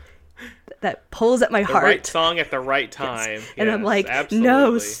 like, that pulls at my heart. The right song at the right time. Yes. And I'm like, absolutely.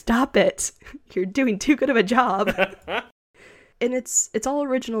 no, stop it. You're doing too good of a job. And it's all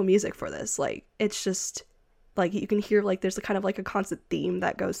original music for this. Like, it's just, like, you can hear, like, there's a kind of, like, a constant theme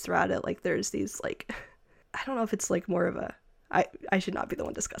that goes throughout it. Like, there's these, like, I don't know if it's, like, more of a, I should not be the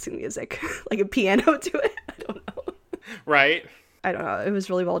one discussing music. Like, a piano to it. I don't know. Right. I don't know. It was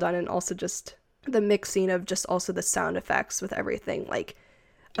really well done. And also just the mixing of just also the sound effects with everything. Like,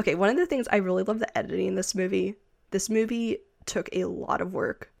 okay, one of the things I really love the editing in this movie. This movie took a lot of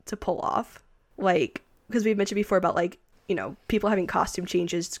work to pull off. Like, because we mentioned before about, like, you know, people having costume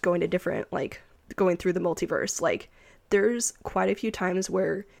changes, going to different, like, going through the multiverse. Like, there's quite a few times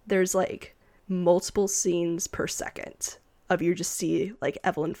where there's, like, multiple scenes per second of you just see, like,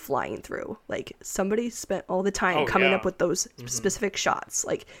 Evelyn flying through. Like, somebody spent all the time coming up with those specific shots.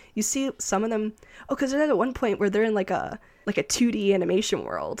 Like, you see some of them, because there's at one point where they're in, like a 2D animation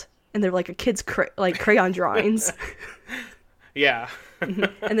world, and they're, like, a kid's crayon drawings. Yeah.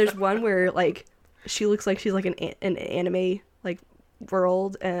 And there's one where, like, she looks like she's, like, an anime, like,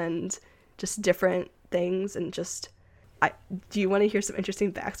 world, and just different things, and just, do you want to hear some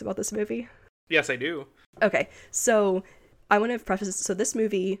interesting facts about this movie? Yes, I do. Okay, so I want to preface this. So this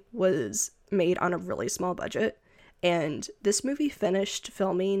movie was made on a really small budget, and this movie finished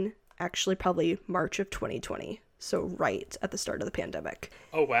filming actually probably March of 2020, so right at the start of the pandemic.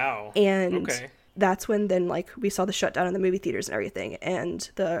 Oh, wow. And okay. That's when then, like, we saw the shutdown in the movie theaters and everything, and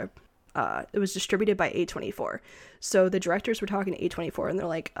it was distributed by A24. So the directors were talking to A24, and they're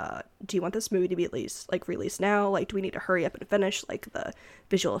like, do you want this movie to be at least, like, released now? Like, do we need to hurry up and finish, like, the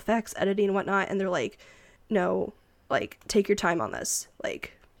visual effects, editing, and whatnot? And they're like, no, like, take your time on this.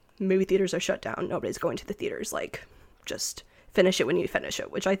 Like, movie theaters are shut down. Nobody's going to the theaters. Like, just finish it when you finish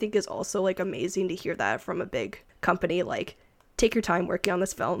it, which I think is also, like, amazing to hear that from a big company. Like, take your time working on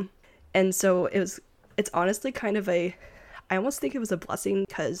this film. And so it's honestly kind of I almost think it was a blessing,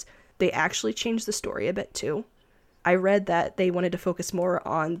 because they actually changed the story a bit too. I read that they wanted to focus more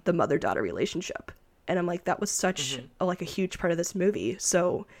on the mother-daughter relationship. And I'm like, that was such a huge part of this movie.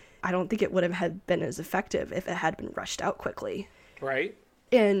 So I don't think it would have been as effective if it had been rushed out quickly. Right.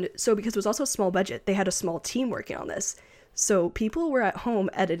 And so because it was also a small budget, they had a small team working on this. So people were at home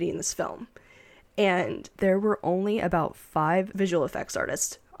editing this film. And there were only about 5 visual effects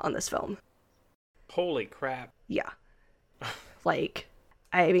artists on this film. Holy crap. Yeah. Like,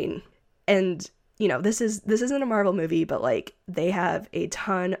 I mean, and, you know, this isn't a Marvel movie, but, like, they have a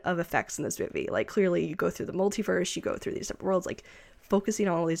ton of effects in this movie. Like, clearly you go through the multiverse, you go through these different worlds, like, focusing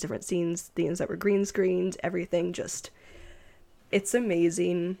on all these different scenes that were green screened, everything. Just, it's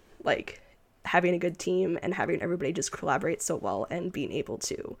amazing, like, having a good team and having everybody just collaborate so well and being able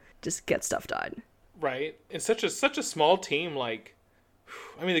to just get stuff done. Right. It's such a small team. Like,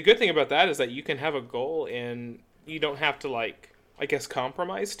 I mean, the good thing about that is that you can have a goal and you don't have to, like, I guess,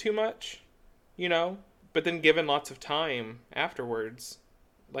 compromise too much, you know? But then given lots of time afterwards,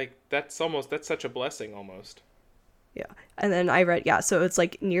 like, that's such a blessing almost. Yeah. And then I read, so it's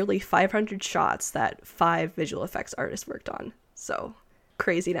like nearly 500 shots that 5 visual effects artists worked on. So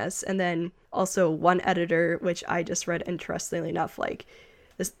craziness. And then also one editor, which I just read, interestingly enough, like,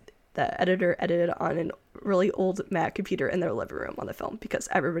 the editor edited on a really old Mac computer in their living room on the film, because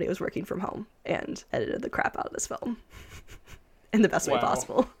everybody was working from home, and edited the crap out of this film in the best way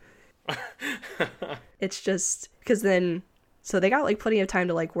possible. It's just because then, so they got, like, plenty of time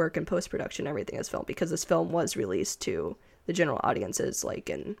to, like, work in post-production and everything as film, because this film was released to the general audiences, like,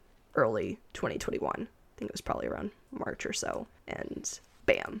 in early 2021. I think it was probably around March or so, and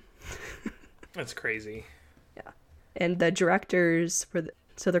bam. That's crazy. Yeah. And the directors were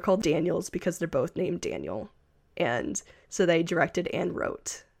so they're called Daniels because they're both named Daniel. And so they directed and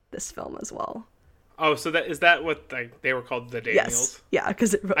wrote this film as well. Oh, so is that what they were called, the Daniels? Yes. Yeah,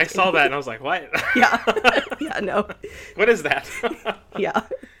 because I saw that and I was like, what? Yeah. Yeah, no. What is that? Yeah,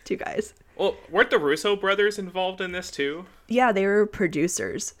 2 guys. Well, weren't the Russo brothers involved in this too? Yeah, they were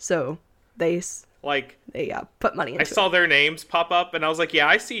producers. So they put money into it. I saw their names pop up and I was like, yeah,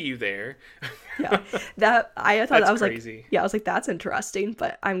 I see you there. Yeah, I thought I was crazy. Like, yeah, I was like, that's interesting,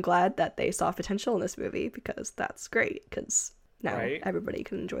 but I'm glad that they saw potential in this movie, because that's great, because now everybody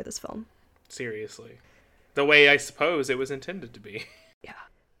can enjoy this film. seriously. The way I suppose it was intended to be. Yeah.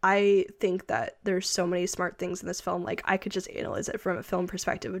 I think that there's so many smart things in this film. Like, I could just analyze it from a film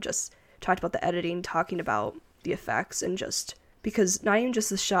perspective of just talked about the editing, talking about the effects, and just because not even just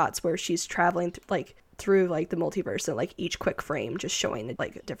the shots where she's traveling through like the multiverse and like each quick frame just showing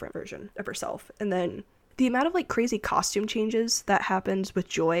like a different version of herself. And then the amount of like crazy costume changes that happens with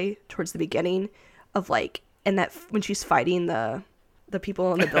Joy towards the beginning of like, and that when she's fighting the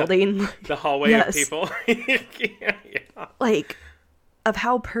people in the building. The hallway of people. Yeah. Like, of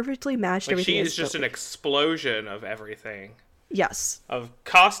how perfectly matched like everything she is. She is just an explosion of everything. Yes. Of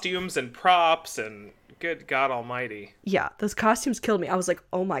costumes and props and good God almighty. Yeah, those costumes killed me. I was like,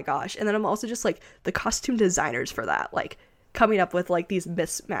 oh my gosh. And then I'm also just like, the costume designers for that, like, coming up with like these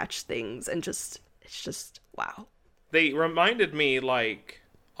mismatched things and just, it's just, wow. They reminded me like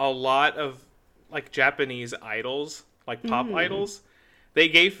a lot of like Japanese idols, like pop idols. They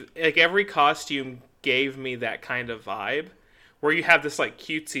gave, like, every costume gave me that kind of vibe where you have this like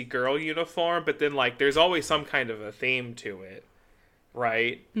cutesy girl uniform, but then like there's always some kind of a theme to it,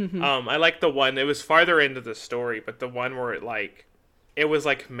 right? I like the one, it was farther into the story, but the one where it was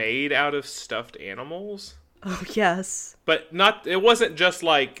like made out of stuffed animals. Oh yes. But it wasn't just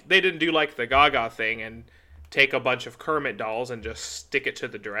like, they didn't do like the Gaga thing and take a bunch of Kermit dolls and just stick it to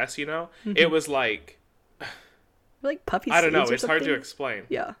the dress, you know? It was like puppy I don't know, sleeves or it's hard to something? explain.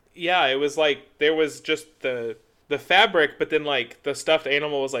 Yeah. Yeah, it was like there was just the fabric, but then like the stuffed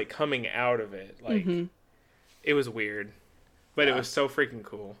animal was like coming out of it. Like it was weird. But it was so freaking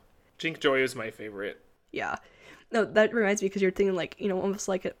cool. Jink Joy was my favorite. Yeah. No, that reminds me, because you're thinking like, you know, almost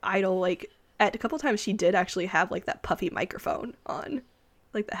like an idol, like at a couple times she did actually have like that puffy microphone on,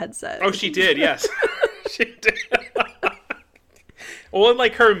 like the headset. Oh, she did, yes. She did. Well, and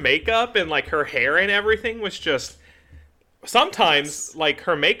like her makeup and like her hair and everything was just, sometimes like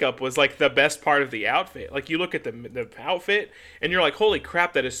her makeup was like the best part of the outfit. Like you look at the outfit and you're like, holy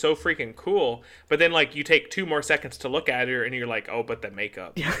crap, that is so freaking cool. But then like you take 2 more seconds to look at her and you're like, oh, but the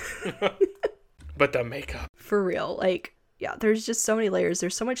makeup. Yeah. But the makeup. For real. Like, yeah, there's just so many layers.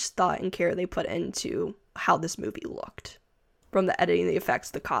 There's so much thought and care they put into how this movie looked. From the editing, the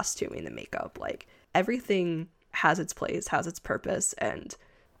effects, the costuming, the makeup. Like, everything has its place, has its purpose, and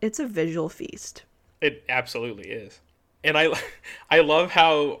it's a visual feast. It absolutely is. And I love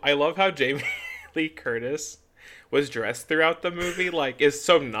how Jamie Lee Curtis was dressed throughout the movie. Like, is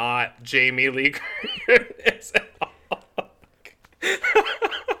so not Jamie Lee Curtis at all.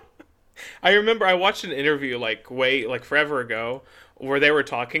 I remember I watched an interview like forever ago where they were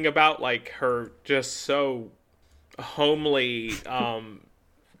talking about like her just so homely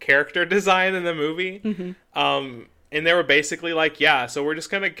character design in the movie. And they were basically like, yeah, so we're just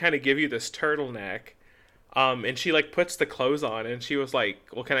gonna kind of give you this turtleneck. And she like puts the clothes on and she was like,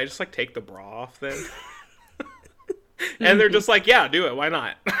 well, can I just like take the bra off then? And they're just like, yeah, do it. Why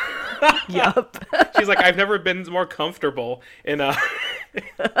not? Yup. She's like, I've never been more comfortable in a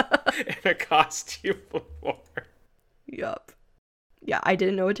in a costume before. Yup. Yeah, I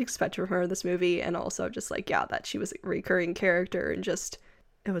didn't know what to expect from her in this movie, and also just like, yeah, that she was a recurring character, and just,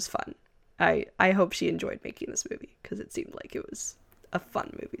 it was fun. I hope she enjoyed making this movie, because it seemed like it was a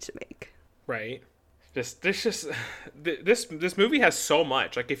fun movie to make. Right. This movie has so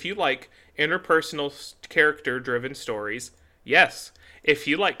much. Like, if you like interpersonal character-driven stories, yes. If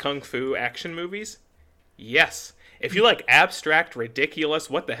you like kung fu action movies, yes. If you like abstract, ridiculous,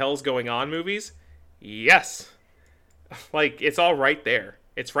 what the hell's going on movies, yes. Like, it's all right there.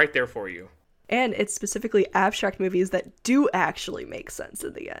 It's right there for you. And it's specifically abstract movies that do actually make sense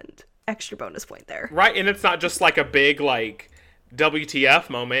in the end. Extra bonus point there. Right, and it's not just like a big, like, WTF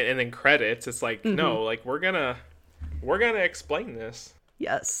moment and then credits. It's like, no, like, we're gonna explain this.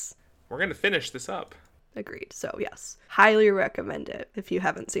 Yes. We're gonna finish this up. Agreed. So, yes. Highly recommend it. If you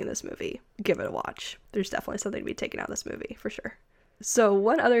haven't seen this movie, give it a watch. There's definitely something to be taken out of this movie, for sure. So,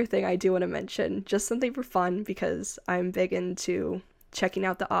 one other thing I do want to mention, just something for fun, because I'm big into checking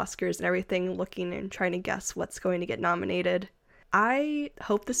out the Oscars and everything, looking and trying to guess what's going to get nominated. I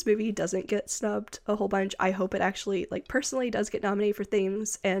hope this movie doesn't get snubbed a whole bunch. I hope it actually, like, personally does get nominated for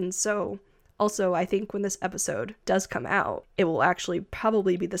things. And so, also, I think when this episode does come out, it will actually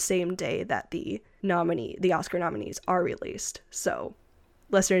probably be the same day that the Oscar nominees are released. So,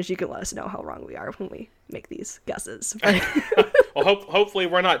 listeners, you can let us know how wrong we are when we make these guesses. Well, hopefully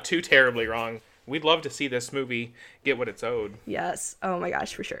we're not too terribly wrong. We'd love to see this movie get what it's owed. Yes. Oh my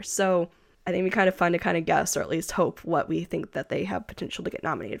gosh, for sure. So I think it'd be kind of fun to kind of guess, or at least hope, what we think that they have potential to get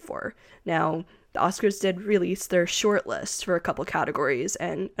nominated for. Now, the Oscars did release their short list for a couple categories,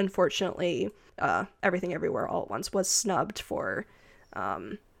 and unfortunately, Everything Everywhere All at Once was snubbed for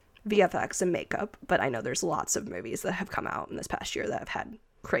VFX and makeup, but I know there's lots of movies that have come out in this past year that have had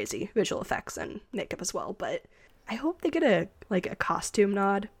crazy visual effects and makeup as well. But I hope they get a costume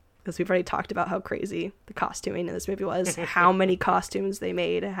nod, because we've already talked about how crazy the costuming in this movie was, how many costumes they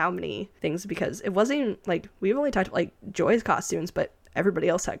made, how many things, because it wasn't even, like, we've only talked like Joy's costumes, but everybody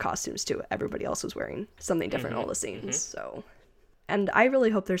else had costumes too. Everybody else was wearing something different in all the scenes. So, and I really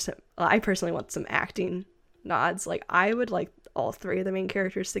hope there's some, I personally want some acting nods. Like, I would like all three of the main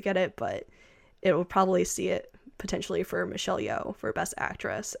characters to get it, but it will probably see it potentially for Michelle Yeoh for Best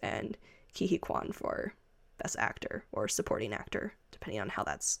Actress and Ke Huy Quan for Best Actor or Supporting Actor, depending on how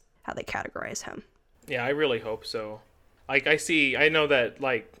they categorize him. Yeah, I really hope so. Like, I know that,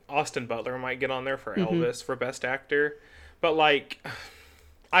 like, Austin Butler might get on there for Elvis for Best Actor, but, like,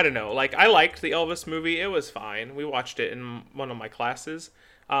 I don't know. Like, I liked the Elvis movie. It was fine. We watched it in one of my classes.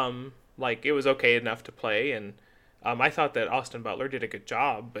 Like, it was okay enough to play, and I thought that Austin Butler did a good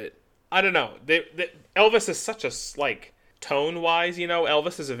job, but I don't know. Elvis is such a, like, tone-wise, you know,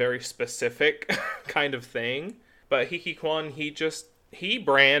 Elvis is a very specific kind of thing, but Ke Huy Quan, he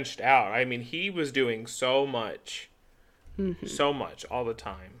branched out. I mean, he was doing so much all the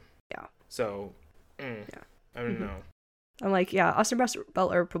time. Yeah. So, I don't know. I'm like, yeah, Austin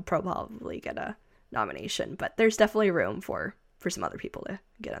Butler would probably get a nomination, but there's definitely room for some other people to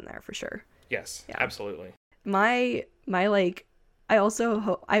get in there for sure. Yes, yeah. Absolutely. My like, I also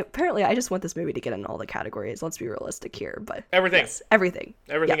hope, I just want this movie to get in all the categories. Let's be realistic here, but everything, yes, everything,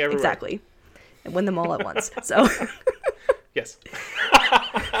 everywhere. Exactly, and win them all at once. So, yes.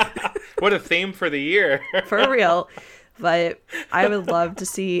 What a theme for the year. For real. But I would love to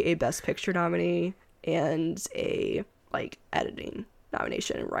see a Best Picture nominee and a, like, editing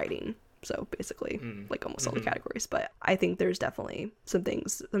nomination and writing. So basically, like, almost all the categories. But I think there's definitely some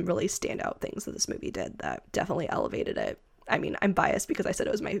really standout things that this movie did that definitely elevated it. I mean, I'm biased because I said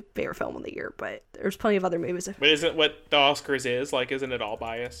it was my favorite film of the year, but there's plenty of other movies. But isn't what the Oscars is? Like, isn't it all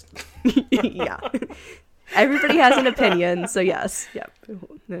biased? Yeah. Everybody has an opinion, so yes. Yep.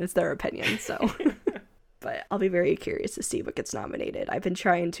 It's their opinion, so... But I'll be very curious to see what gets nominated. I've been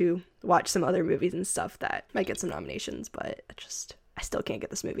trying to watch some other movies and stuff that might get some nominations, but I still can't get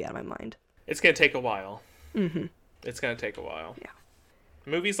this movie out of my mind. It's going to take a while. Mm-hmm. It's going to take a while. Yeah.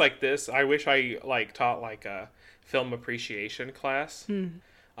 Movies like this, I wish I, like, taught, like, a film appreciation class.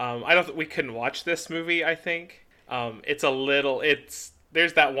 We couldn't watch this movie, I think.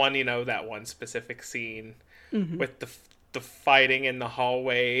 There's that one, you know, that one specific scene with the fighting in the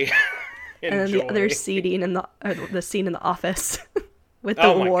hallway. And then the other seating in the scene in the office with the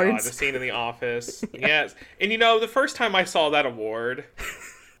awards. Oh my god, the scene in the office. Yes. And you know, the first time I saw that award,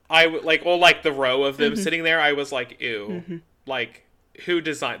 I like the row of them sitting there, I was like, ew. Like, who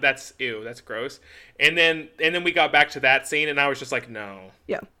designed that's gross. And then we got back to that scene and I was just like, no.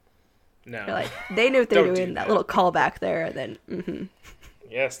 Yeah. No. Like, they knew what they were doing, that little callback there, and then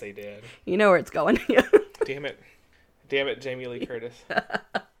Yes, they did. You know where it's going. Damn it, Jamie Lee Curtis.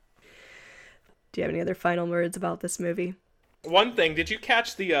 Do you have any other final words about this movie? One thing, did you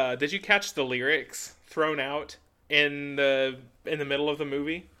catch the lyrics thrown out in the middle of the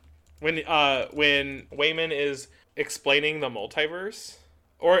movie when Waymond is explaining the multiverse?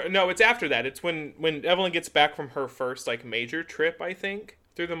 Or no, it's after that. It's when Evelyn gets back from her first, like, major trip, I think,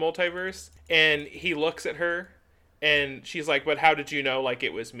 through the multiverse, and he looks at her and she's like, "But how did you know, like,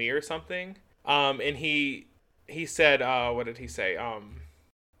 it was me or something?" And he said, what did he say?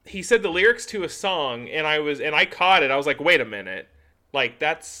 He said the lyrics to a song, and I caught it. I was like, wait a minute, like,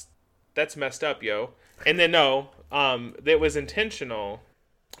 that's messed up, yo. And then no, that was intentional.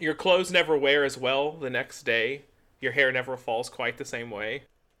 Your clothes never wear as well the next day. Your hair never falls quite the same way.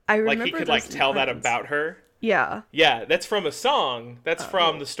 I remember, like, he could, like, tell that about her. Yeah. Yeah, that's from a song. That's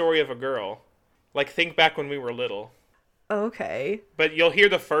from The Story of a Girl. Like, think back when we were little. Okay. But you'll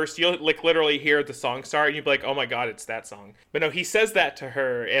like literally hear the song start and you'll be like, oh my god, it's that song. But no, he says that to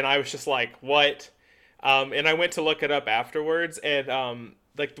her and I was just like, what? And I went to look it up afterwards and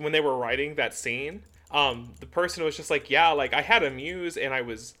like when they were writing that scene, the person was just like, yeah, like, I had a muse and I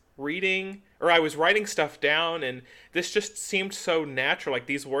was writing stuff down and this just seemed so natural, like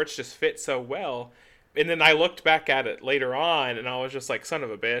these words just fit so well. And then I looked back at it later on, and I was just like, son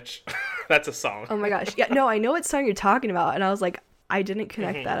of a bitch. That's a song. Oh my gosh. Yeah, no, I know what song you're talking about. And I was like, I didn't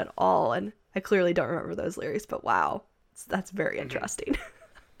connect that at all. And I clearly don't remember those lyrics, but wow. That's very interesting.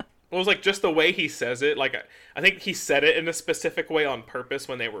 Well, it was like just the way he says it. Like, I think he said it in a specific way on purpose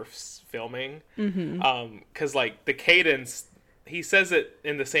when they were filming. Because, like, the cadence, he says it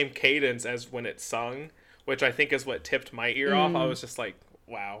in the same cadence as when it's sung, which I think is what tipped my ear off. I was just like,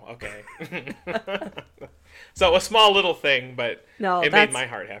 wow, okay. So a small little thing, but No, it made my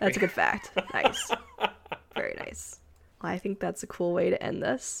heart happy. That's a good fact. Nice. Very nice. Well, I think that's a cool way to end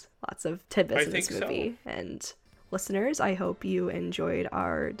this. Lots of tidbits in this movie. So. And listeners, I hope you enjoyed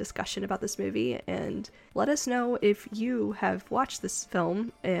our discussion about this movie, and let us know if you have watched this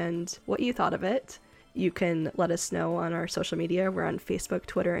film and what you thought of it. You can let us know on our social media. We're on Facebook,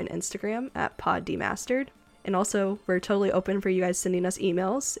 Twitter, and Instagram at PodDemastered. And also, we're totally open for you guys sending us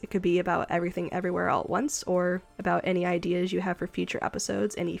emails. It could be about everything everywhere all at once, or about any ideas you have for future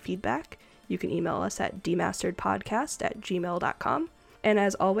episodes, any feedback. You can email us at demasteredpodcast@gmail.com. And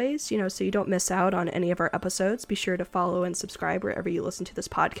as always, so you don't miss out on any of our episodes, be sure to follow and subscribe wherever you listen to this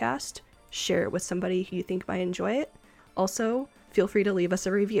podcast. Share it with somebody who you think might enjoy it. Also, feel free to leave us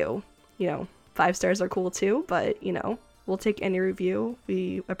a review. 5 stars are cool too, but, we'll take any review.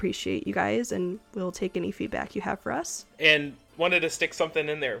 We appreciate you guys, and we'll take any feedback you have for us. And wanted to stick something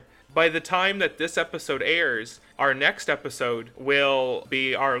in there. By the time that this episode airs, our next episode will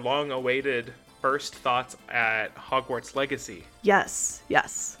be our long-awaited first thoughts at Hogwarts Legacy. Yes.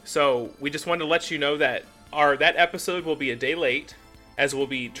 So we just wanted to let you know that that episode will be a day late, as we'll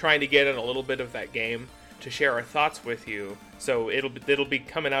be trying to get in a little bit of that game to share our thoughts with you. So it'll be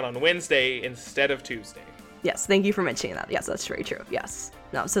coming out on Wednesday instead of Tuesday. Yes, thank you for mentioning that. Yes, that's very true. Yes.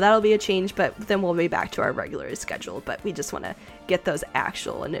 No, so that'll be a change, but then we'll be back to our regular schedule. But we just want to get those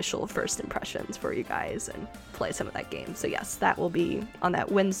actual initial first impressions for you guys and play some of that game. So yes, that will be on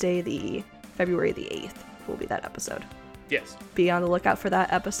that Wednesday, the February the 8th, will be that episode. Yes. Be on the lookout for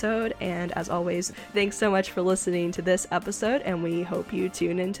that episode. And as always, thanks so much for listening to this episode, and we hope you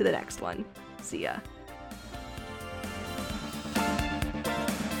tune into the next one. See ya.